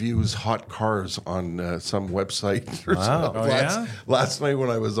who reviews hot cars on some website. Wow. Yeah? Last night when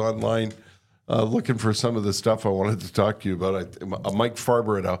I was online looking for some of the stuff I wanted to talk to you about, a Mike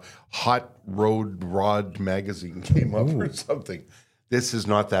Farber at a Hot Road Rod magazine came up or something. This is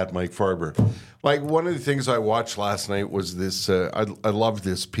not that Mike Farber. Like, one of the things I watched last night was this. I love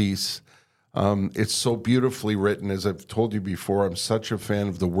this piece. It's so beautifully written. As I've told you before, I'm such a fan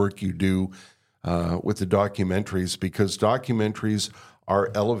of the work you do with the documentaries, because documentaries are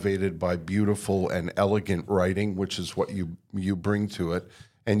elevated by beautiful and elegant writing, which is what you bring to it.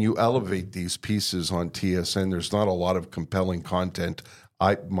 And you elevate these pieces on TSN. There's not a lot of compelling content,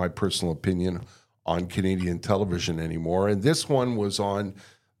 my personal opinion, on Canadian television anymore. And this one was on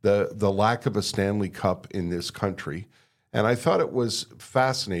the lack of a Stanley Cup in this country. And I thought it was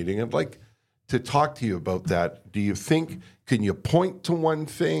fascinating. I'd like to talk to you about that. Do you think, can you point to one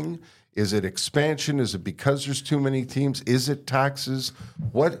thing? Is it expansion? Is it because there's too many teams? Is it taxes?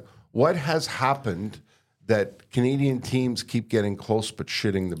 What has happened that Canadian teams keep getting close but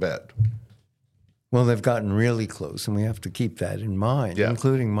shitting the bed? Well, they've gotten really close, and we have to keep that in mind, Yeah.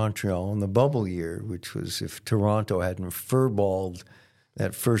 including Montreal in the bubble year, which was if Toronto hadn't furballed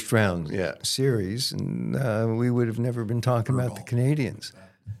that first round series, and we would have never been talking about the Canadians.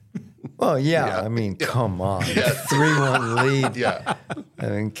 Well, I mean, come on. 3-1 lead. Yeah. I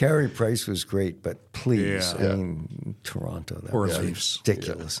mean, Carey Price was great, but please, Yeah. I mean, Toronto, that Poor was Leafs.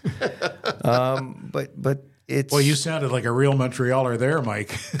 ridiculous. But it's... Well, you sounded like a real Montrealer there,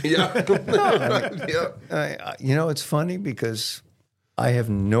 Mike. Yeah. you know, it's funny because I have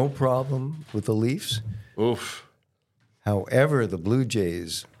no problem with the Leafs. Oof. However, the Blue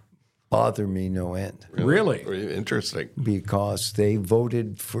Jays bother me no end. Really? Interesting. Because they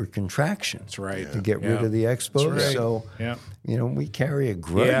voted for contraction. That's right. To get rid of the Expos. That's right. So, Yeah. we carry a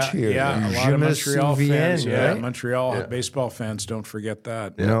grudge here. Yeah, a lot Je of me Montreal fans. souviens, Yeah, right? Montreal baseball fans, don't forget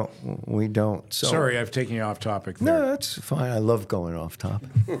that. No, we don't. So, Sorry, I've taken you off topic there. no, that's fine. I love going off topic.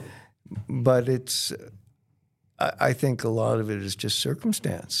 But I think a lot of it is just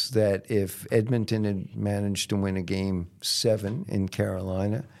circumstance, that if Edmonton had managed to win a Game 7 in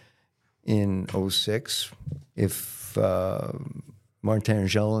Carolina in 2006, if Martin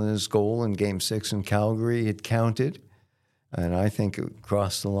Gélina's goal in Game 6 in Calgary had counted, and I think it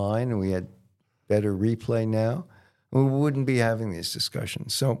crossed the line and we had better replay now, we wouldn't be having these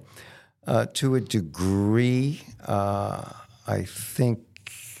discussions. So to a degree, I think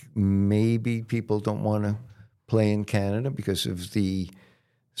maybe people don't want to play in Canada because of the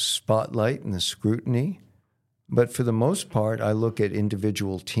spotlight and the scrutiny. But for the most part, I look at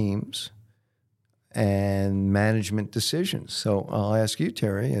individual teams and management decisions. So I'll ask you,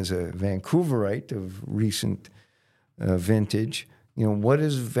 Terry, as a Vancouverite of recent vintage, what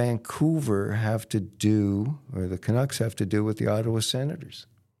does Vancouver have to do, or the Canucks have to do with the Ottawa Senators?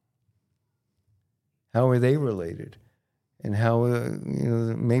 How are they related? And how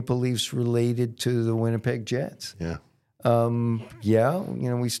the Maple Leafs related to the Winnipeg Jets? Yeah.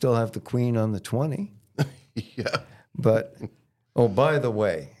 We still have the Queen on the 20. Yeah. But, by the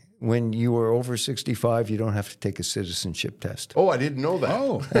way, when you are over 65, you don't have to take a citizenship test. Oh, I didn't know that.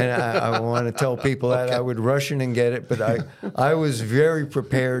 Oh. And I want to tell people that I would rush in and get it, but I was very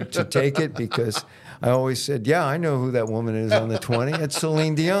prepared to take it because I always said, yeah, I know who that woman is on the 20. It's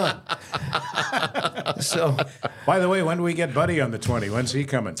Celine Dion. So, By the way, when do we get Buddy on the 20? When's he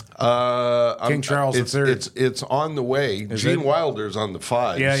coming? King Charles III. It's on the way. Gene Wilder's on the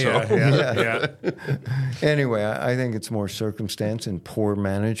 5. Yeah. anyway, I think it's more circumstance and poor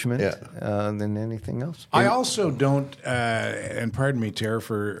management than anything else. I also don't, and pardon me, Tara,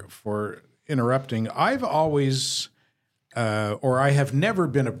 for interrupting. I've always, or I have never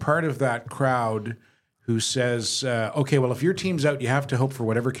been a part of that crowd who says, okay, well, if your team's out, you have to hope for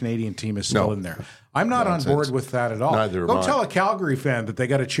whatever Canadian team is still in there. I'm not on board with that at all. Neither am Go I. tell a Calgary fan that they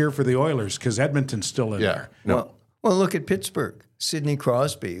got to cheer for the Oilers because Edmonton's still in there. No. Well, look at Pittsburgh. Sidney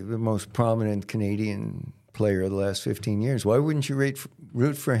Crosby, the most prominent Canadian player of the last 15 years. Why wouldn't you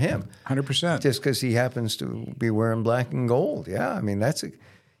root for him? 100%. Just because he happens to be wearing black and gold. Yeah, I mean,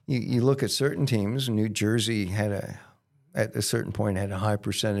 you look at certain teams. New Jersey at a certain point had a high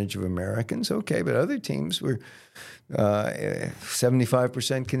percentage of Americans. Okay, but other teams were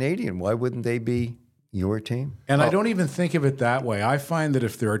 75% Canadian. Why wouldn't they be your team? And I don't even think of it that way. I find that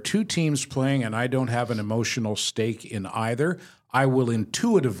if there are two teams playing and I don't have an emotional stake in either, I will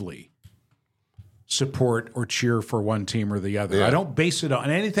intuitively support or cheer for one team or the other. Yeah. I don't base it on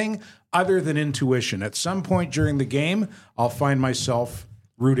anything other than intuition. At some point during the game, I'll find myself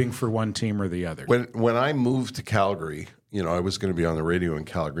rooting for one team or the other. When I moved to Calgary, I was going to be on the radio in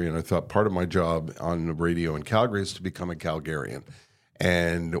Calgary, and I thought part of my job on the radio in Calgary is to become a Calgarian.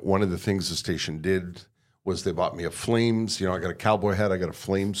 And one of the things the station did was they bought me a Flames. I got a cowboy hat, I got a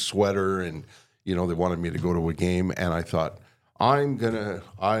Flames sweater, and they wanted me to go to a game. And I thought, I'm gonna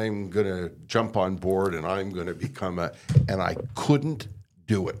jump on board, and I'm gonna become and I couldn't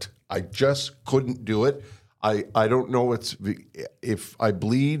do it. I just couldn't do it. I don't know if I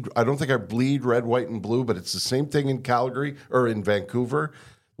bleed. I don't think I bleed red, white, and blue, but it's the same thing in Calgary or in Vancouver.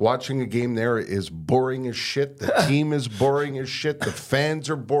 Watching a game there is boring as shit. The team is boring as shit. The fans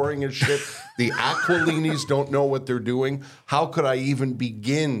are boring as shit. The Aquilinis don't know what they're doing. How could I even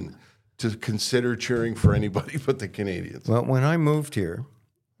begin to consider cheering for anybody but the Canadians? Well, when I moved here,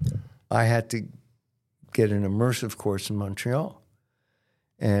 I had to get an immersive course in Montreal.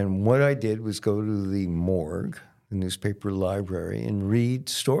 And what I did was go to the morgue, the newspaper library, and read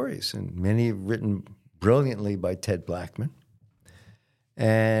stories. And many written brilliantly by Ted Blackman.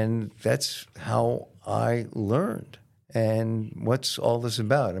 And that's how I learned. And what's all this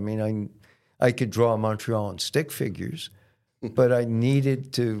about? I mean, I could draw Montreal in stick figures, but I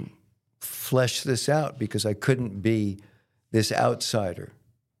needed to flesh this out because I couldn't be this outsider.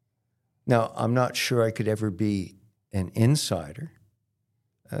 Now, I'm not sure I could ever be an insider.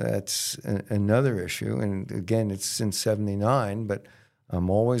 That's another issue. And again, it's since 79, but I'm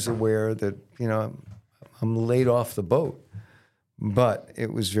always aware that, I'm laid off the boat. But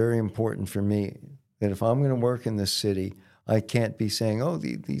it was very important for me that if I'm going to work in this city, I can't be saying,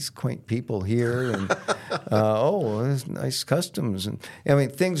 these quaint people here and, there's nice customs. And I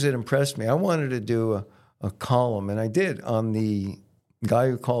mean, things that impressed me. I wanted to do a column, and I did, on the guy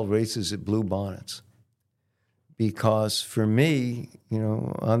who called races at Blue Bonnets. because for me,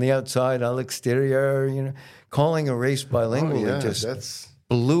 on the outside, à l'extérieur, calling a race bilingually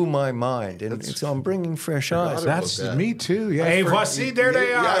blew my mind. And so I'm bringing fresh eyes. That's me too. Yeah. Hey, voici, there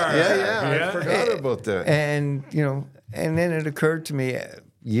they are. Yeah. I forgot about that. And, and then it occurred to me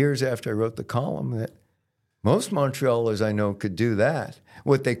years after I wrote the column that most Montrealers I know could do that.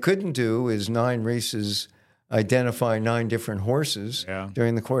 What they couldn't do is 9 races, identify 9 different horses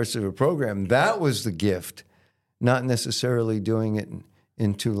during the course of a program. That was the gift, not necessarily doing it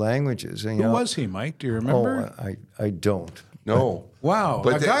in 2 languages. Who was he, Mike? Do you remember? Oh, I don't. No. Wow.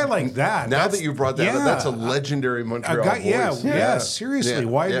 But a guy like that. Now that you brought that up, that's a legendary Montreal voice. Yeah, seriously.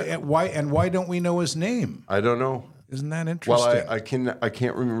 Yeah. Why don't we know his name? I don't know. Isn't that interesting? Well, I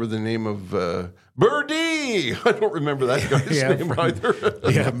can't remember the name of Birdie. I don't remember that guy's name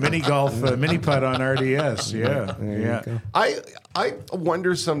either. mini putt on RDS. Yeah. I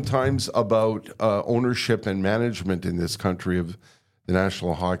wonder sometimes about ownership and management in this country of the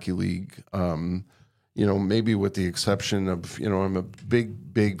National Hockey League. Maybe with the exception of, I'm a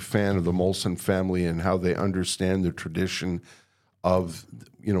big fan of the Molson family and how they understand the tradition of,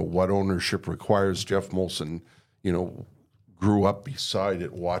 what ownership requires. Jeff Molson, grew up beside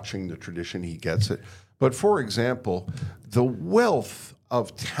it, watching the tradition. He gets it. But for example, the wealth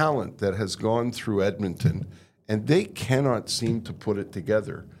of talent that has gone through Edmonton, and they cannot seem to put it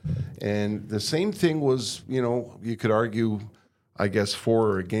together. And the same thing was, you could argue, I guess, for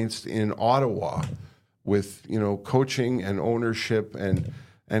or against in Ottawa with, coaching and ownership.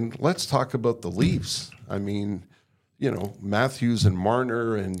 And let's talk about the Leafs. I mean, Matthews and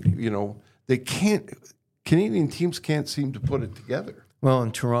Marner and, they can't... Canadian teams can't seem to put it together. Well,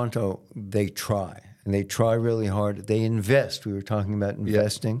 in Toronto, they try, and they try really hard. They invest. We were talking about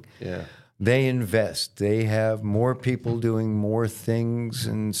investing. Yeah. They invest. They have more people doing more things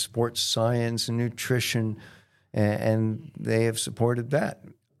in sports science and nutrition, and they have supported that.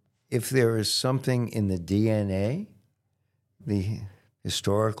 If there is something in the DNA, the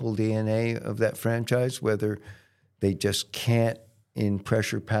historical DNA of that franchise, whether they just can't in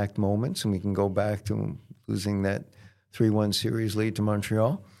pressure-packed moments, and we can go back to losing that 3-1 series lead to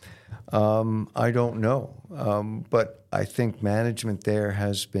Montreal. I don't know. But I think management there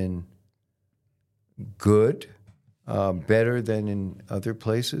has been good, better than in other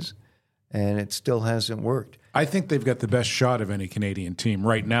places, and it still hasn't worked. I think they've got the best shot of any Canadian team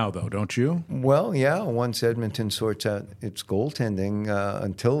right now, though, don't you? Well, yeah, once Edmonton sorts out its goaltending,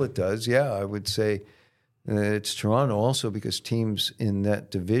 until it does, I would say it's Toronto also because teams in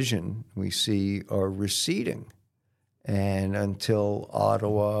that division we see are receding. And until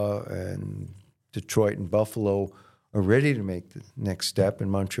Ottawa and Detroit and Buffalo are ready to make the next step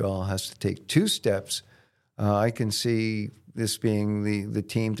and Montreal has to take 2 steps, I can see this being the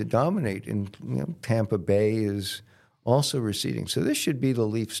team to dominate. And Tampa Bay is also receding. So this should be the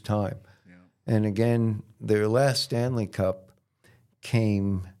Leafs' time. Yeah. And again, their last Stanley Cup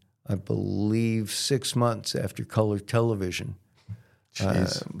came, I believe, 6 months after color television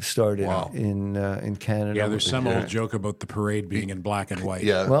started in Canada. Yeah, there's some old joke about the parade being in black and white.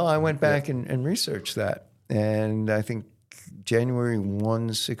 Yeah. Well, I went back and researched that, and I think January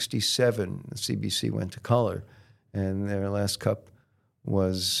 167, the CBC went to color, and their last cup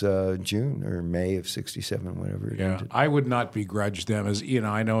was June or May of 67, whatever it ended. I would not begrudge them. As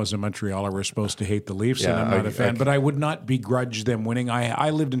I know as a Montrealer, we're supposed to hate the Leafs, and I'm not a fan, but I would not begrudge them winning.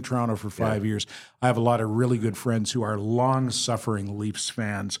 I lived in Toronto for 5 years. I have a lot of really good friends who are long-suffering Leafs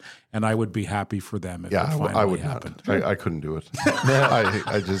fans, and I would be happy for them if it finally I would happened. Not. I couldn't do it.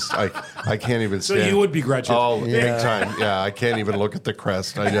 I can't even stand. So you would begrudge it? Oh, big time. Yeah, I can't even look at the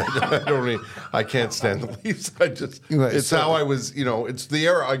crest. I can't stand the Leafs. It's how I was, it's the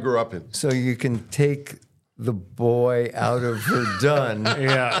era I grew up in. So you can take the boy out of Verdun,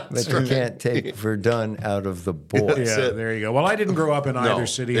 but you can't take Verdun out of the boy. There you go. Well, I didn't grow up in either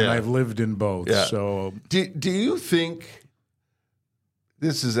city, and I've lived in both. Yeah. So, do you think,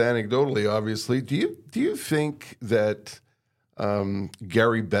 this is anecdotally, obviously, do you think that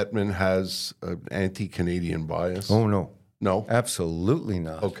Gary Bettman has an anti-Canadian bias? Oh, no. No? Absolutely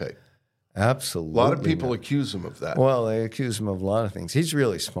not. Okay. Absolutely. A lot of people not. accuse him of that. Well, they accuse him of a lot of things. He's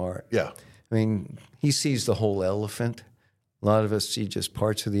really smart. Yeah. I mean, he sees the whole elephant. A lot of us see just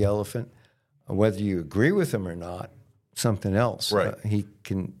parts of the elephant. Whether you agree with him or not, something else. Right. He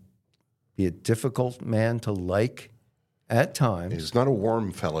can be a difficult man to like at times. He's not a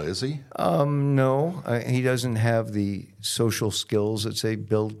warm fella, is he? No. He doesn't have the social skills that, say,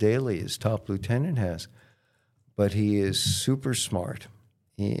 Bill Daley, his top lieutenant, has. But he is super smart.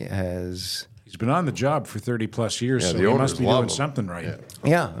 He's He's been on the job for 30 plus years, Yeah, so the he owners must be love doing him. something right. Yeah.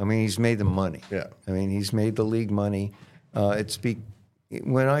 Yeah, I mean, he's made the money. Yeah. I mean, he's made the league money.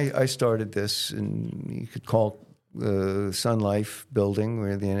 When I started this, and you could call Sun Life building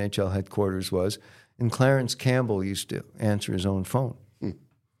where the NHL headquarters was, and Clarence Campbell used to answer his own phone.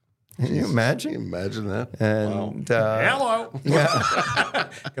 Can you imagine? Can you imagine that? And Hello. yeah,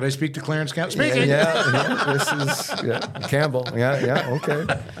 Can I speak to Clarence Campbell? Speaking. this is Campbell. Yeah, okay.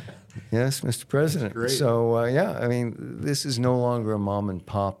 Yes, Mr. President. Great. So I mean, this is no longer a mom and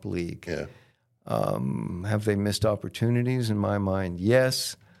pop league. Yeah. Have they missed opportunities? In my mind,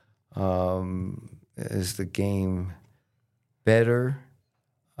 yes. Is the game better?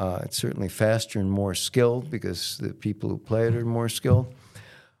 It's certainly faster and more skilled because the people who play it are more skilled.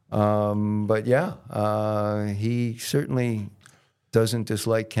 But yeah, he certainly doesn't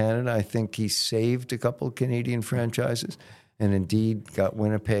dislike Canada. I think he saved a couple of Canadian franchises and indeed got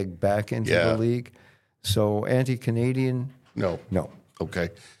Winnipeg back into the league. So anti-Canadian? No. No. Okay.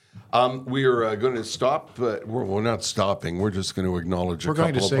 We are going to stop, but we're not stopping. We're just going to acknowledge We're a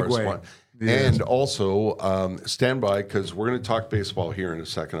couple going to of our segue. sponsors. And also, stand by because we're going to talk baseball here in a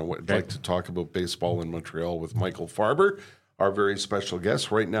second. I would like to talk about baseball in Montreal with Michael Farber, our very special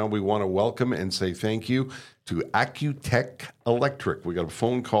guest. Right now, we want to welcome and say thank you to Accutech Electric. We got a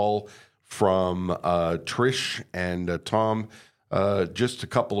phone call from Trish and Tom just a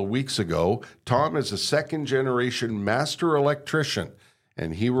couple of weeks ago. Tom is a second-generation master electrician,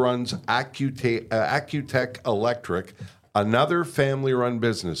 and he runs Accutech Electric, another family-run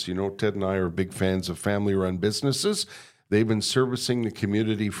business. You know, Ted and I are big fans of family-run businesses. They've been servicing the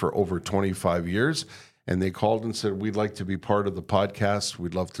community for over 25 years, and they called and said, we'd like to be part of the podcast.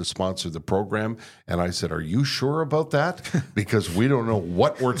 We'd love to sponsor the program. And I said, are you sure about that? Because we don't know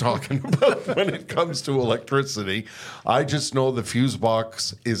what we're talking about when it comes to electricity. I just know the fuse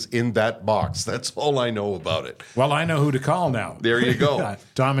box is in that box. That's all I know about it. Well, I know who to call now. There you go.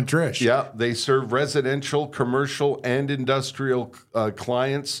 Tom and Trish. Yeah, they serve residential, commercial, and industrial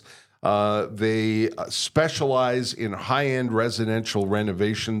clients. They specialize in high-end residential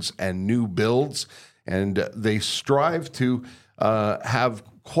renovations and new builds, and they strive to have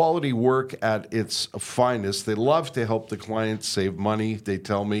quality work at its finest. They love to help the clients save money, they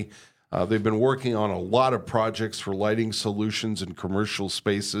tell me. They've been working on a lot of projects for lighting solutions in commercial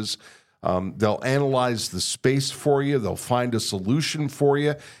spaces. They'll analyze the space for you. They'll find a solution for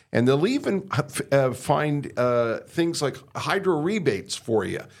you. And they'll even find things like hydro rebates for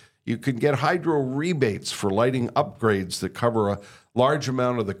you. You can get hydro rebates for lighting upgrades that cover a large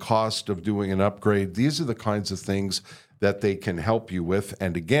amount of the cost of doing an upgrade. These are the kinds of things that they can help you with.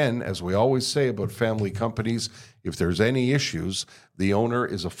 And again, as we always say about family companies, if there's any issues, the owner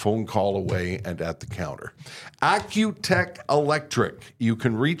is a phone call away and at the counter. Accutech Electric. You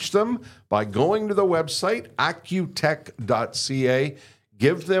can reach them by going to the website, accutech.ca.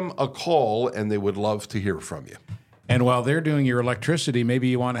 Give them a call, and they would love to hear from you. And while they're doing your electricity, maybe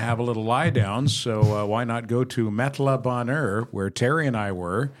you want to have a little lie down. So why not go to Metla Bonheur, where Terry and I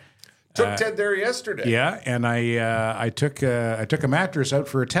were. Took Ted there yesterday. Yeah, and I took a mattress out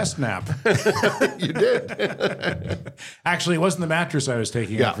for a test nap. You did. Actually, it wasn't the mattress I was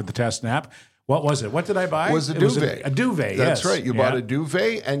taking out for the test nap. What was it? What did I buy? It was a duvet. A duvet, That's yes. right. You bought a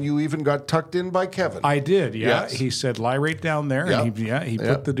duvet, and you even got tucked in by Kevin. I did, yeah. Yes. He said, lie right down there. Yeah. And he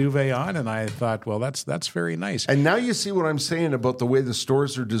put the duvet on, and I thought, well, that's very nice. And now you see what I'm saying about the way the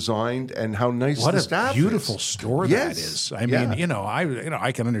stores are designed and how nice What the a staff beautiful is. store Yes. that is. I mean,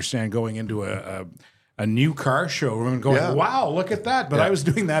 I can understand going into a new car showroom and going, wow, look at that. But I was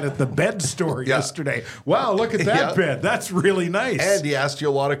doing that at the bed store yesterday. Wow, look at that bed. That's really nice. And he asked you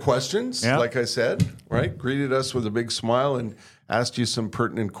a lot of questions, Yeah. like I said, right? Greeted us with a big smile and asked you some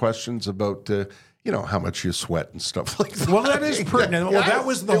pertinent questions about, how much you sweat and stuff like that. Well, that is pertinent. Well, that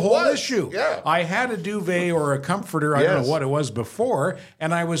was the whole issue. Yeah. I had a duvet or a comforter, I don't know what it was before,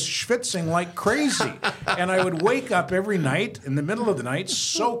 and I was schwitzing like crazy. And I would wake up every night in the middle of the night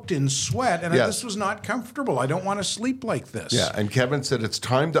soaked in sweat, and this was not comfortable. I don't want to sleep like this. Yeah, and Kevin said it's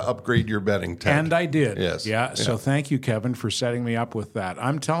time to upgrade your bedding, Ted. And I did. Yes. Yeah. So thank you, Kevin, for setting me up with that.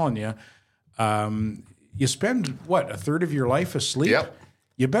 I'm telling you, you spend, a third of your life asleep? Yep.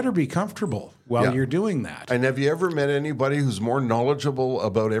 You better be comfortable while you're doing that. And have you ever met anybody who's more knowledgeable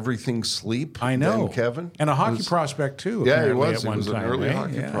about everything sleep I know. than Kevin? And a hockey prospect, too. Yeah, he apparently, was. At one He was time, an early eh?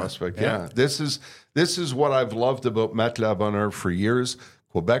 hockey prospect. Yeah. This is what I've loved about Matelas Bonheur for years.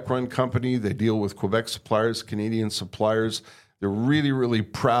 Quebec-run company. They deal with Quebec suppliers, Canadian suppliers. They're really, really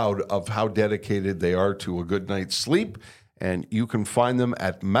proud of how dedicated they are to a good night's sleep. And you can find them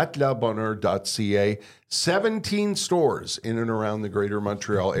at matelasbonheur.ca. 17 stores in and around the greater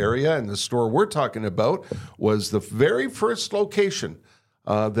Montreal area. And the store we're talking about was the very first location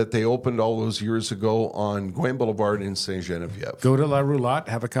that they opened all those years ago on Gouin Boulevard in Saint-Geneviève. Go to La Roulotte,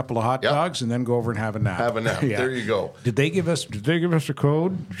 have a couple of hot dogs, and then go over and have a nap. Have a nap. Yeah. There you go. Did they give us a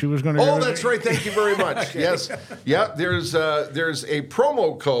code? She was going to. Oh, that's right. Thank you very much. Yes. Yeah, there's a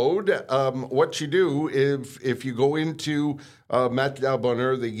promo code. What you do if you go into Matelas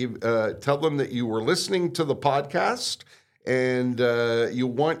Bonheur, they give tell them that you were listening to the podcast and you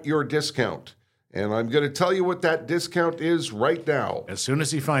want your discount. And I'm going to tell you what that discount is right now. As soon as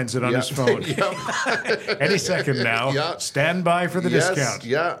he finds it on his phone. Any second now. Yeah. Stand by for the discount.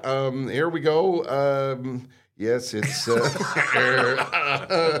 Yeah. Here we go. Yes, it's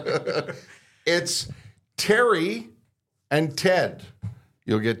it's Terry and Ted.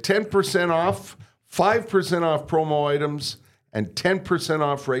 You'll get 10% off, 5% off promo items, and 10%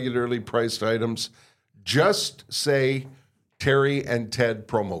 off regularly priced items. Just say Terry and Ted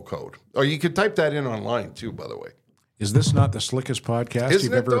promo code. Or you could type that in online too, by the way. Is this not the slickest podcast Isn't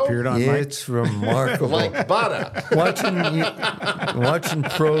you've it, ever though? appeared on, Yeah, Mike? it's remarkable. Like butter. watching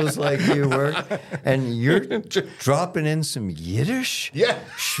pros like you work, and you're dropping in some Yiddish. Yeah.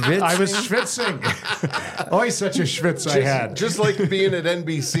 Schwitzing. I was schwitzing. Always such a schwitz I had. Just like being at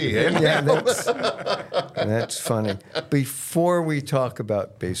NBC. Eh? Yeah, that's funny. Before we talk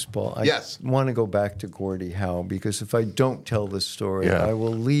about baseball, I want to go back to Gordie Howe, because if I don't tell this story, I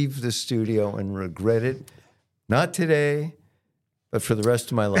will leave the studio and regret it. Not today, but for the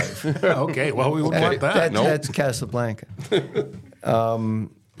rest of my life. Okay, well, we wouldn't want that. That's Casablanca.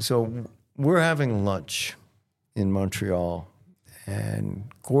 So we're having lunch in Montreal, and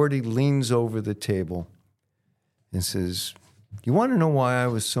Gordie leans over the table and says, "You want to know why I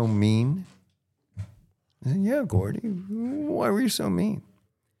was so mean?" I said, "Yeah, Gordie, why were you so mean?"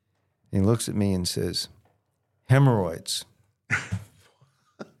 And he looks at me and says, "Hemorrhoids."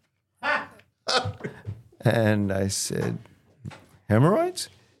 And I said, "Hemorrhoids?"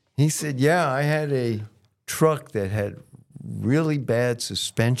 He said, "Yeah, I had a truck that had really bad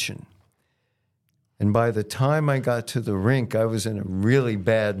suspension. And by the time I got to the rink, I was in a really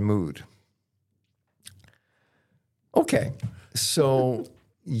bad mood." Okay, so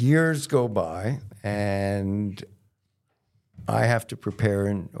years go by, and I have to prepare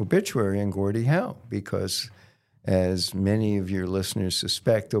an obituary on Gordie Howe, because as many of your listeners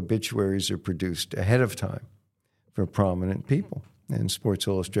suspect, obituaries are produced ahead of time for prominent people. And Sports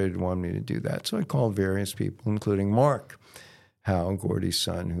Illustrated wanted me to do that. So I called various people, including Mark Howe, Gordie's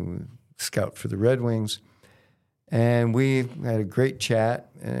son, who scout for the Red Wings. And we had a great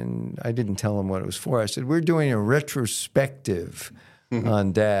chat, and I didn't tell him what it was for. I said, "We're doing a retrospective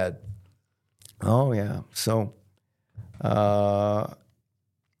on Dad." "Oh, yeah." So I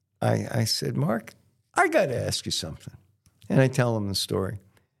said, "Mark, I got to ask you something." And I tell him the story.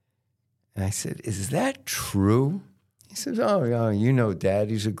 And I said, "Is that true?" He says, "Oh, yeah, you know Dad,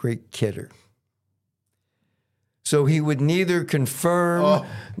 he's a great kidder." So he would neither confirm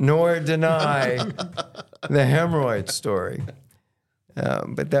nor deny the hemorrhoid story.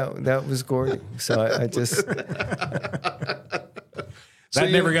 But that was Gordie. So I just... So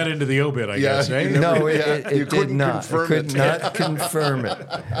never got into the obit, I guess, eh? No, it did not. I could it. not confirm it.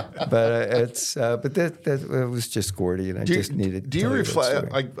 But it was just Gordie, and I just needed to Do you tell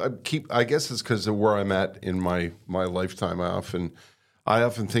reflect? that story. I guess it's because of where I'm at in my lifetime. I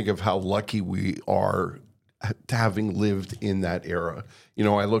often think of how lucky we are to having lived in that era. You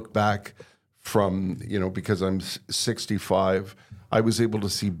know, I look back from, because I'm 65, I was able to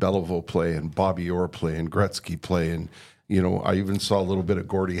see Belleville play and Bobby Orr play and Gretzky play, and I even saw a little bit of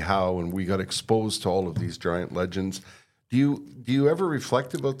Gordie Howe, and we got exposed to all of these giant legends. Do you ever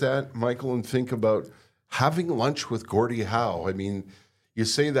reflect about that, Michael, and think about having lunch with Gordie Howe? I mean, you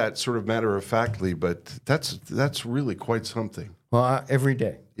say that sort of matter-of-factly, but that's really quite something. Well, every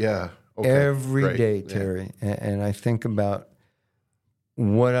day. Yeah. Okay. Every day, Terry. Yeah. And I think about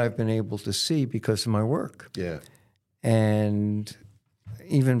what I've been able to see because of my work. Yeah. And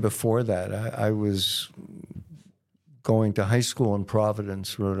even before that, I was going to high school in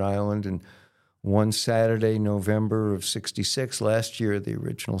Providence, Rhode Island, and one Saturday, November of '66, last year, the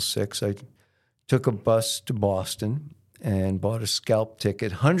original 6, I took a bus to Boston and bought a scalp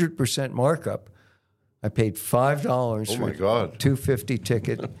ticket, 100% markup. I paid $5 for a $250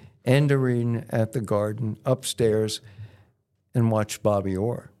 ticket, end arena at the Garden, upstairs, and watched Bobby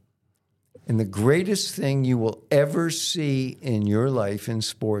Orr. And the greatest thing you will ever see in your life in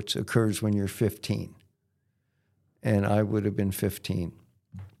sports occurs when you're 15. And I would have been 15,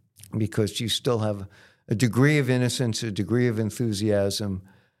 because you still have a degree of innocence, a degree of enthusiasm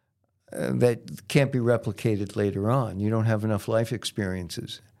that can't be replicated later on. You don't have enough life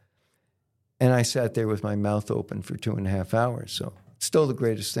experiences. And I sat there with my mouth open for 2.5 hours. So it's still the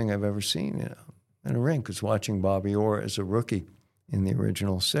greatest thing I've ever seen in a rink, is watching Bobby Orr as a rookie in the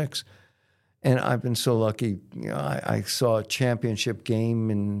original 6. And I've been so lucky. I saw a championship game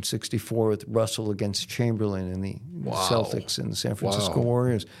in '64 with Russell against Chamberlain in the Celtics and the San Francisco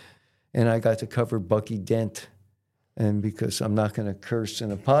Warriors. And I got to cover Bucky Dent. And because I'm not going to curse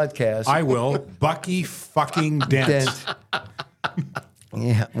in a podcast. I will. Bucky fucking Dent.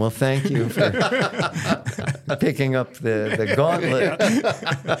 Yeah, well, thank you for picking up the gauntlet.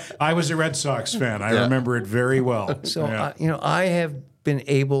 I was a Red Sox fan. I remember it very well. So, I have been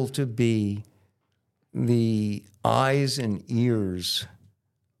able to be the eyes and ears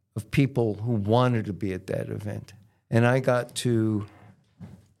of people who wanted to be at that event. And I got to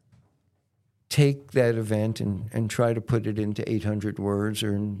take that event and try to put it into 800 words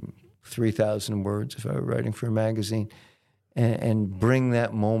or 3,000 words if I were writing for a magazine, and bring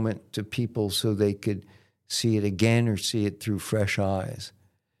that moment to people so they could see it again or see it through fresh eyes.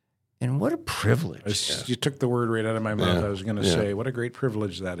 And what a privilege. You took the word right out of my mouth. I was going to say, what a great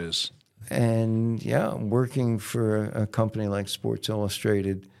privilege that is. And working for a company like Sports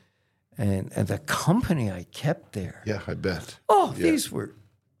Illustrated and the company I kept there. Yeah, I bet. These were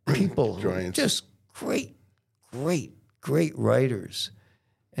people who were just great writers.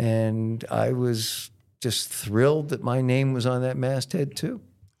 And I was just thrilled that my name was on that masthead too.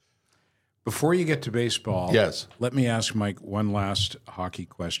 Before you get to baseball, yes, let me ask Mike one last hockey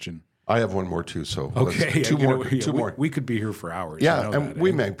question. I have one more too. So okay, two more. We could be here for hours. Yeah, and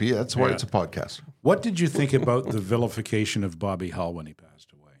we may be. That's why it's a podcast. What did you think about the vilification of Bobby Hull when he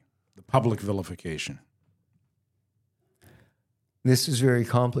passed away? The public vilification. This is very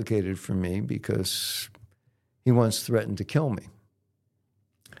complicated for me because he once threatened to kill me.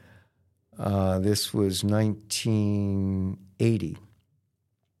 This was 1980.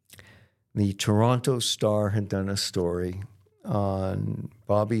 The Toronto Star had done a story on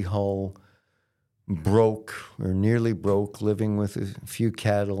Bobby Hull, broke or nearly broke, living with a few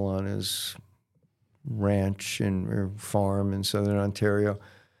cattle on his ranch or farm in southern Ontario.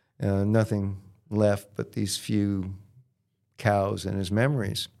 Nothing left but these few cows and his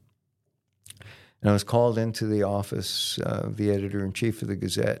memories. And I was called into the office of the editor-in-chief of the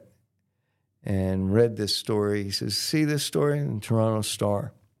Gazette and read this story. He says, "See this story in the Toronto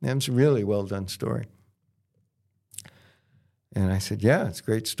Star?" And it's a really well-done story. And I said, "Yeah, it's a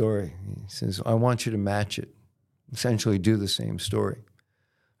great story." He says, "I want you to match it, essentially do the same story."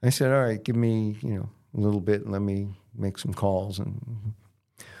 I said, "All right, give me, a little bit and let me make some calls." And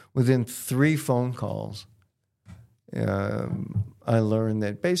within 3 phone calls, I learned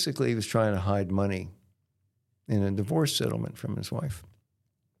that basically he was trying to hide money in a divorce settlement from his wife.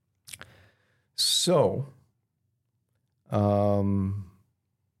 So I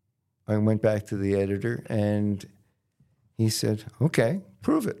went back to the editor and he said, "Okay,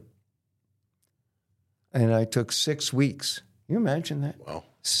 prove it." And I took 6 weeks. Can you imagine that? Wow.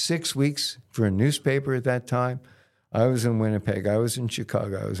 6 weeks for a newspaper at that time. I was in Winnipeg. I was in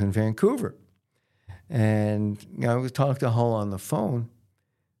Chicago. I was in Vancouver. And I would talk to Hull on the phone.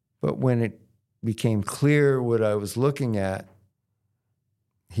 But when it became clear what I was looking at,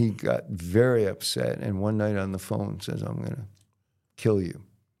 he got very upset. And one night on the phone says, "I'm going to kill you."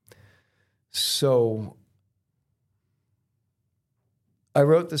 So I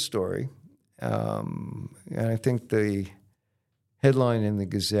wrote the story. And I think the headline in the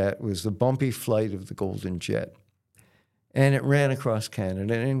Gazette was "The Bumpy Flight of the Golden Jet." And it ran across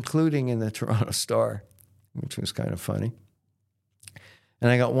Canada, including in the Toronto Star, which was kind of funny.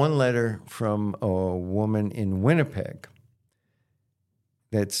 And I got one letter from a woman in Winnipeg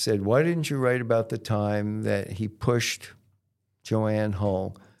that said, "Why didn't you write about the time that he pushed Joanne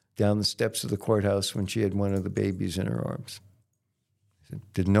Hull down the steps of the courthouse when she had one of the babies in her arms?" I said,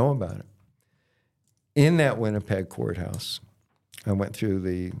 "Didn't know about it." In that Winnipeg courthouse, I went through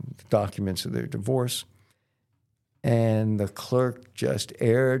the documents of their divorce, and the clerk just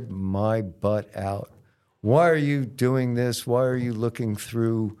aired my butt out. "Why are you doing this? Why are you looking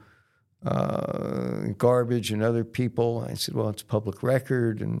through garbage and other people?" I said, "Well, it's public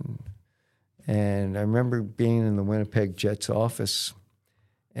record." And I remember being in the Winnipeg Jets office,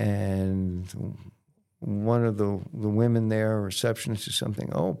 and one of the women there, a receptionist or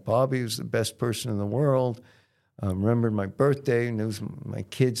something, "Oh, Bobby was the best person in the world. Remembered my birthday, knows my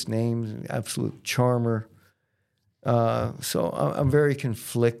kids' names, absolute charmer." So I'm very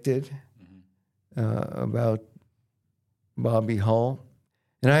conflicted about Bobby Hull.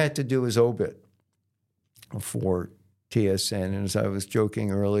 And I had to do his obit. for TSN. And as I was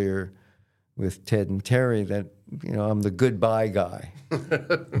joking earlier with Ted and Terry, that, I'm the goodbye guy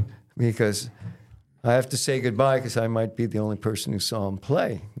because I have to say goodbye because I might be the only person who saw him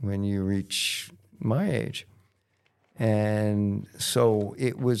play when you reach my age. And so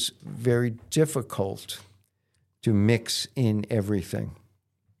it was very difficult to mix in everything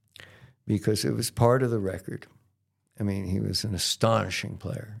because it was part of the record. I mean, he was an astonishing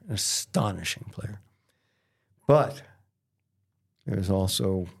player. But there was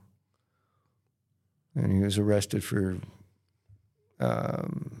also, and he was arrested for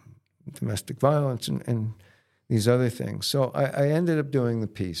domestic violence and these other things. So I ended up doing the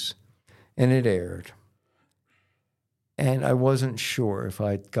piece, and it aired. And I wasn't sure if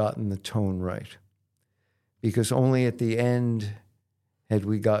I'd gotten the tone right, because only at the end had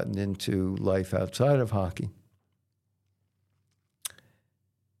we gotten into life outside of hockey.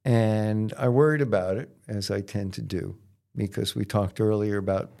 And I worried about it, as I tend to do, because we talked earlier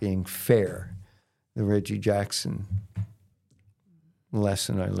about being fair, the Reggie Jackson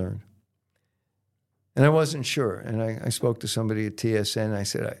lesson I learned. And I wasn't sure. And I spoke to somebody at TSN. I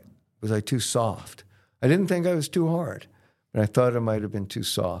said, was I too soft? I didn't think I was too hard, but I thought I might have been too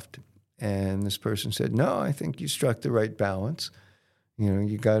soft. And this person said, no, I think you struck the right balance.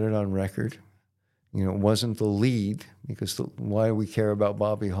 You got it on record. It wasn't the lead, because why do we care about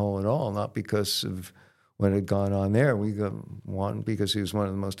Bobby Hull at all? Not because of what had gone on there. We got one because he was one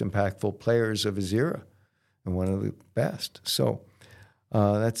of the most impactful players of his era and one of the best. So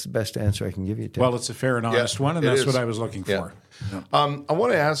that's the best answer I can give you, Tim. Well, it's a fair and honest one, and that's what I was looking for. Yeah. I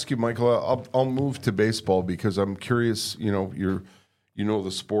want to ask you, Michael, I'll move to baseball because I'm curious, you know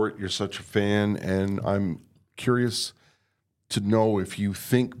the sport, you're such a fan, and I'm curious to know if you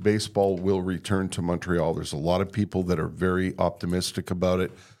think baseball will return to Montreal. There's a lot of people that are very optimistic about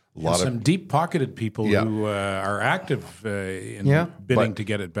it. Some deep-pocketed people who are active in bidding to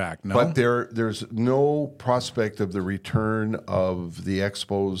get it back. No? But there's no prospect of the return of the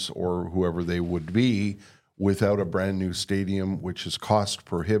Expos or whoever they would be without a brand new stadium, which is cost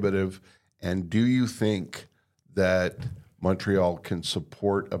prohibitive. And do you think that Montreal can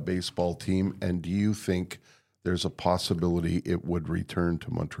support a baseball team? And do you think there's a possibility it would return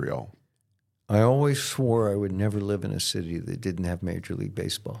to Montreal? I always swore I would never live in a city that didn't have Major League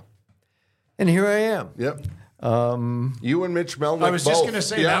Baseball. And here I am. Yep. You and Mitch Melnick. I was just going to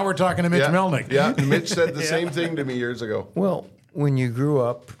say, now we're talking to Mitch Melnick. Yeah, Mitch said the same thing to me years ago. Well, when you grew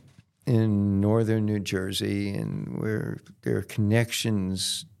up in northern New Jersey and where there are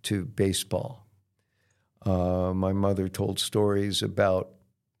connections to baseball, my mother told stories about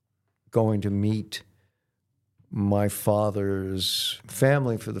going to meet my father's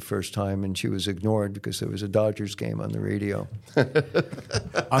family for the first time, and she was ignored because there was a Dodgers game on the radio.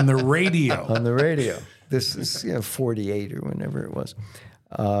 On the radio? On the radio. This is 48 or whenever it was.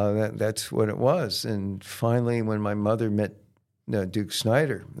 That's what it was. And finally, when my mother met Duke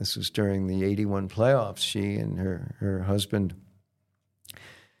Snider, this was during the 81 playoffs, she and her husband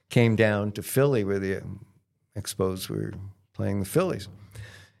came down to Philly where the Expos were playing the Phillies.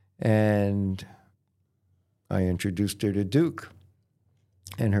 And I introduced her to Duke,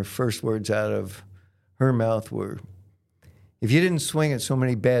 and her first words out of her mouth were, if you didn't swing at so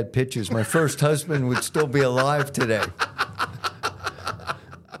many bad pitches, my first husband would still be alive today.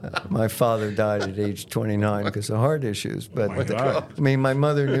 My father died at age 29 because of heart issues. But my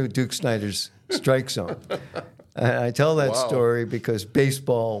mother knew Duke Snider's strike zone. I tell that story because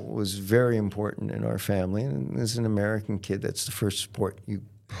baseball was very important in our family. And as an American kid, that's the first sport you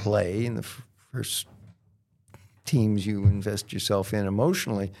play and the first teams you invest yourself in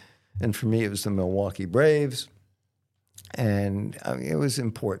emotionally. And for me, it was the Milwaukee Braves. And it was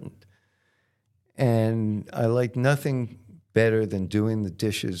important. And I liked nothing better than doing the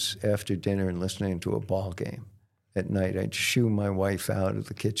dishes after dinner and listening to a ball game at night. I'd shoo my wife out of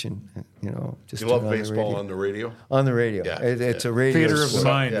the kitchen, just you love baseball on the radio? On the radio. Yeah. It's a radio theater of the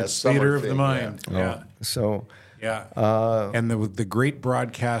mind. Yeah, it's theater of the mind. Yeah. So... Yeah, and the great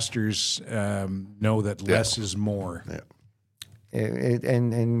broadcasters know that less is more. Yeah,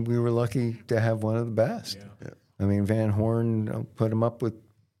 and we were lucky to have one of the best. Yeah. I mean, Van Horn put him up with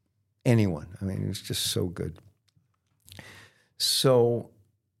anyone. I mean, he was just so good. So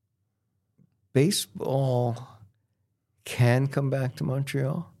baseball can come back to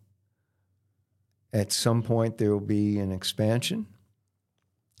Montreal. At some point, there will be an expansion.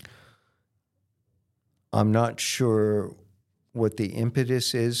 I'm not sure what the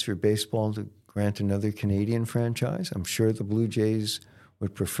impetus is for baseball to grant another Canadian franchise. I'm sure the Blue Jays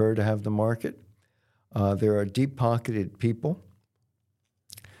would prefer to have the market. There are deep-pocketed people.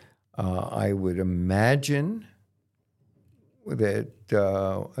 I would imagine that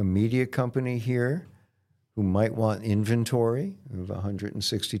a media company here who might want inventory of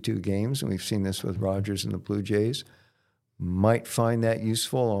 162 games, and we've seen this with Rogers and the Blue Jays, might find that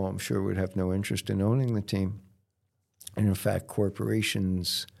useful, although I'm sure would have no interest in owning the team. And in fact,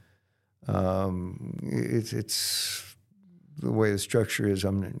 corporations, it's the way the structure is,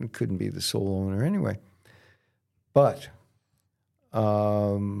 couldn't be the sole owner anyway. But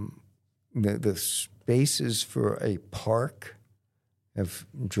the spaces for a park have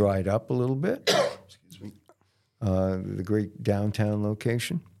dried up a little bit. Excuse me. The great downtown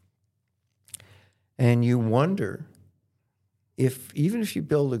location. And you wonder even if you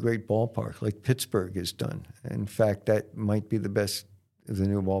build a great ballpark like Pittsburgh has done, in fact, that might be the best of the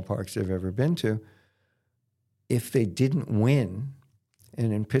new ballparks they've ever been to, if they didn't win,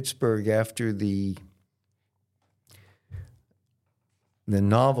 and in Pittsburgh after the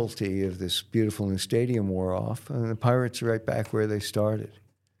novelty of this beautiful new stadium wore off, the Pirates are right back where they started.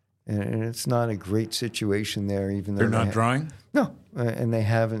 And it's not a great situation there, even though they're not drawing? No, and they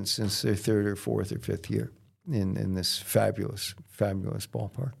haven't since their third or fourth or fifth year in this fabulous, fabulous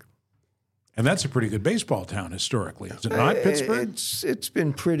ballpark. And that's a pretty good baseball town historically, is it not, Pittsburgh? It's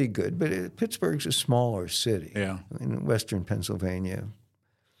been pretty good, but Pittsburgh's a smaller city in western Pennsylvania.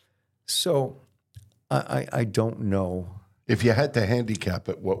 So I don't know. If you had to handicap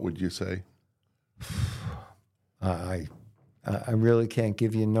it, what would you say? I really can't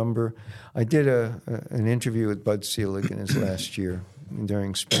give you a number. I did an interview with Bud Selig in his last year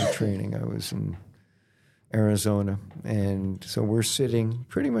during spring training. I was in Arizona, and so we're sitting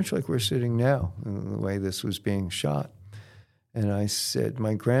pretty much like we're sitting now, the way this was being shot. And I said,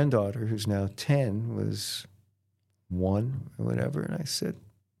 my granddaughter, who's now 10, was 1 or whatever, and I said,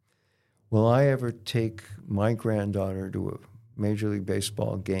 will I ever take my granddaughter to a Major League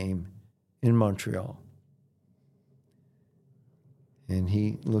Baseball game in Montreal? And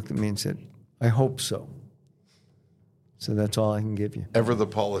he looked at me and said, I hope so. So that's all I can give you. Ever the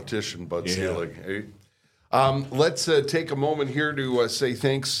politician, Bud Selig. Eh? Let's take a moment here to say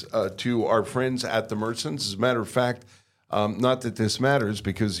thanks to our friends at the Mersons. As a matter of fact, not that this matters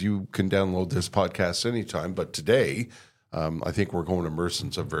because you can download this podcast anytime, but today I think we're going to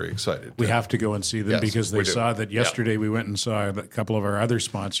Mersons. I'm very excited. We have to go and see them because they saw that yesterday. We went and saw a couple of our other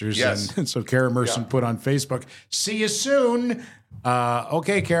sponsors. Yes. And so Kara Merson put on Facebook, see you soon.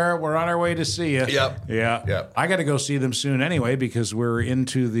 Okay, Kara, we're on our way to see you. Yep. I got to go see them soon anyway because we're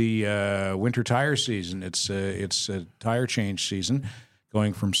into the winter tire season. It's a tire change season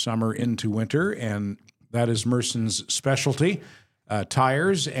going from summer into winter, and that is Merson's specialty.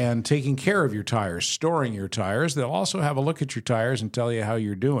 Tires and taking care of your tires, storing your tires. They'll also have a look at your tires and tell you how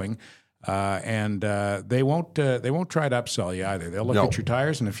you're doing. And they won't try to upsell you either. They'll look at your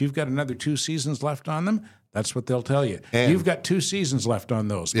tires, and if you've got another 2 seasons left on them, that's what they'll tell you. And you've got 2 seasons left on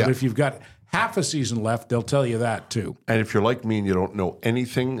those. But if you've got half a season left, they'll tell you that too. And if you're like me and you don't know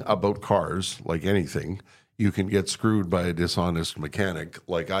anything about cars, like anything, you can get screwed by a dishonest mechanic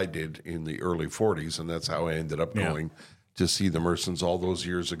like I did in the early 40s, and that's how I ended up going to see the Mersons all those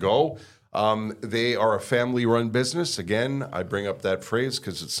years ago. They are a family-run business. Again, I bring up that phrase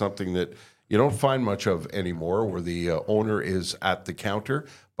because it's something that you don't find much of anymore, where the owner is at the counter.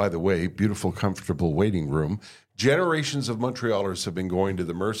 By the way, beautiful, comfortable waiting room. Generations of Montrealers have been going to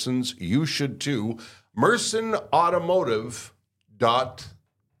the Mersons. You should too. MersonAutomotive.com.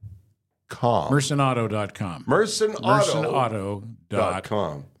 MersonAuto.com.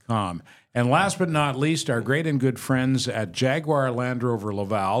 MersonAuto.com. And last but not least, our great and good friends at Jaguar Land Rover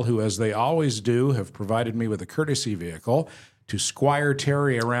Laval, who, as they always do, have provided me with a courtesy vehicle to Squire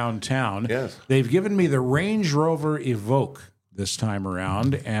Terry around town. Yes. They've given me the Range Rover Evoque this time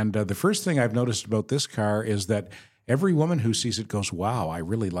around. And the first thing I've noticed about this car is that every woman who sees it goes, wow, I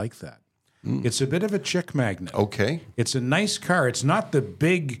really like that. It's a bit of a chick magnet. Okay. It's a nice car. It's not the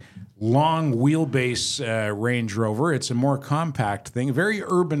big, long wheelbase Range Rover. It's a more compact thing, very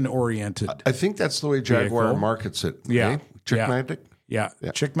urban-oriented. I think that's the way Jaguar vehicle. markets it. Yeah. Eh? Chick magnet? Yeah.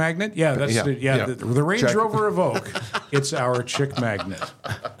 Chick magnet? Yeah, that's the Range Rover Evoque. It's our chick magnet.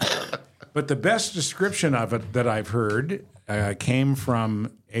 But the best description of it that I've heard came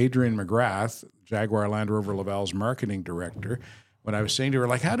from Adrienne McGrath, Jaguar Land Rover Laval's marketing director. When I was saying to her,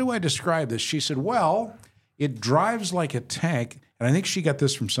 like, how do I describe this? She said, well, it drives like a tank. And I think she got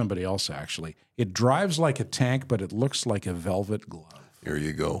this from somebody else, actually. It drives like a tank, but it looks like a velvet glove. Here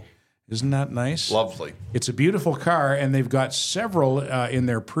you go. Isn't that nice? Lovely. It's a beautiful car, and they've got several in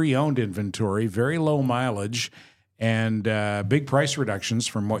their pre-owned inventory, very low mileage, and big price reductions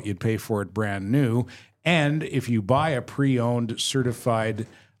from what you'd pay for it brand new. And if you buy a pre-owned certified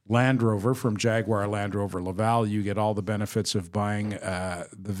Land Rover from Jaguar Land Rover Laval, you get all the benefits of buying the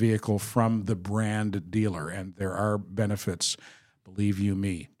vehicle from the brand dealer. And there are benefits, believe you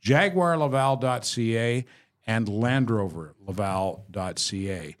me. JaguarLaval.ca and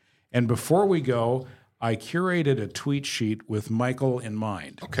LandRoverLaval.ca. And before we go, I curated a tweet sheet with Michael in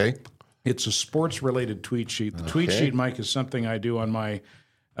mind. Okay. It's a sports-related tweet sheet. The tweet sheet, Mike, is something I do on my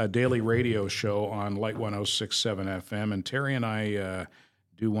daily radio show on Light 106.7 FM, and Terry and I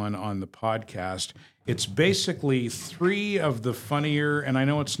do one on the podcast. It's basically 3 of the funnier, and I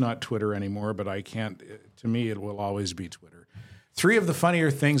know it's not Twitter anymore, but I can't, to me, it will always be Twitter. 3 of the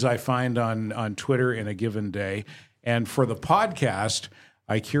funnier things I find on Twitter in a given day. And for the podcast,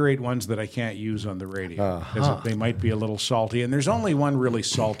 I curate ones that I can't use on the radio because they might be a little salty. And there's only one really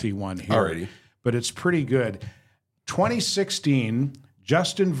salty one here, Alrighty. but it's pretty good. 2016,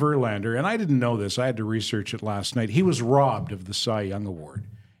 Justin Verlander, and I didn't know this, I had to research it last night. He was robbed of the Cy Young Award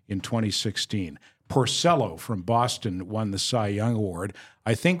in 2016. Porcello from Boston won the Cy Young Award.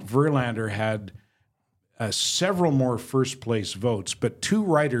 I think Verlander had several more first-place votes, but 2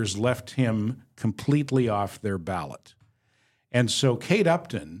 writers left him completely off their ballot. And so Kate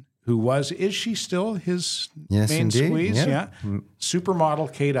Upton, is she still his main indeed. squeeze? Yeah.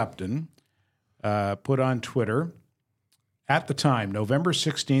 Supermodel Kate Upton put on Twitter at the time, November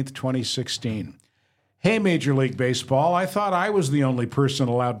 16th, 2016. Hey, Major League Baseball, I thought I was the only person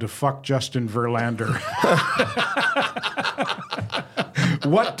allowed to fuck Justin Verlander.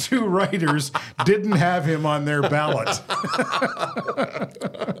 What 2 writers didn't have him on their ballot?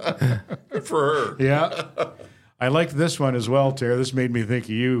 Good for her. Yeah. I liked this one as well, Tara. This made me think of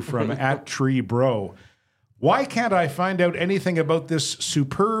you from @TreeBro. Why can't I find out anything about this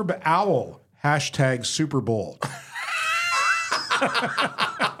superb owl? #Super Bowl.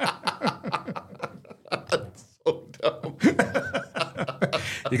 That's so dumb.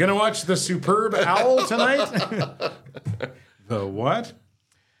 You going to watch the superb owl tonight? The what?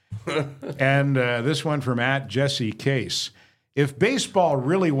 And this one from @Jesse Case. If baseball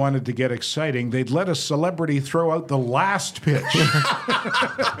really wanted to get exciting, they'd let a celebrity throw out the last pitch.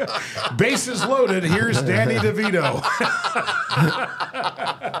 Bases loaded, here's Danny DeVito.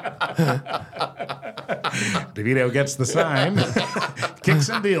 DeVito gets the sign, kicks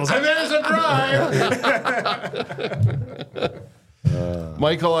and deals, and there's a drive.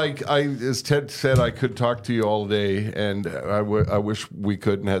 Michael, I as Ted said, I could talk to you all day, and I wish we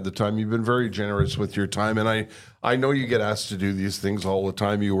could and had the time. You've been very generous with your time, and I know you get asked to do these things all the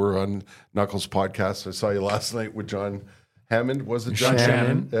time. You were on Knuckles' podcast. I saw you last night with John Hammond. Was it John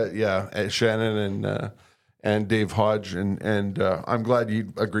Shannon? Shannon and Dave Hodge, and I'm glad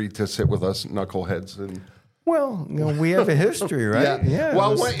you agreed to sit with us Knuckleheads. And Well, we have a history, right? Yeah.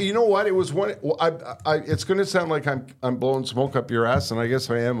 Well, you know what? It was one. It's going to sound like I'm blowing smoke up your ass, and I guess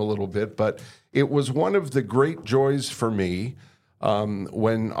I am a little bit. But it was one of the great joys for me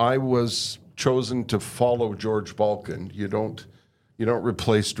when I was chosen to follow George Balkan. You don't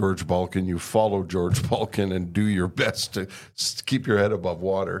replace George Balkan. You follow George Balkan and do your best to keep your head above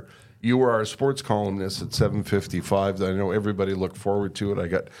water. You were our sports columnist at 7:55. I know everybody looked forward to it. I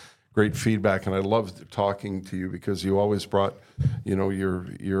got great feedback, and I loved talking to you because you always brought,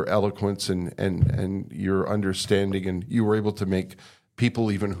 your eloquence and your understanding, and you were able to make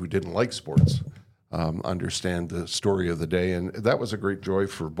people even who didn't like sports understand the story of the day, and that was a great joy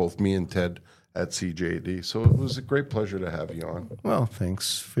for both me and Ted at CJAD. So it was a great pleasure to have you on. Well,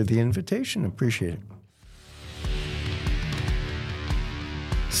 thanks for the invitation. Appreciate it.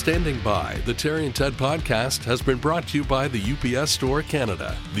 Standing by, the Terry and Ted podcast has been brought to you by the UPS Store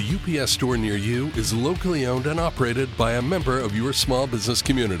Canada. The UPS Store near you is locally owned and operated by a member of your small business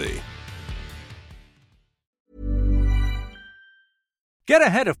community. Get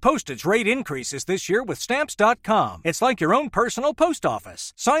ahead of postage rate increases this year with Stamps.com. It's like your own personal post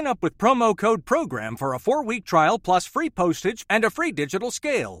office. Sign up with promo code PROGRAM for a 4-week trial plus free postage and a free digital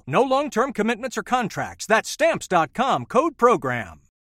scale. No long-term commitments or contracts. That's Stamps.com, code PROGRAM.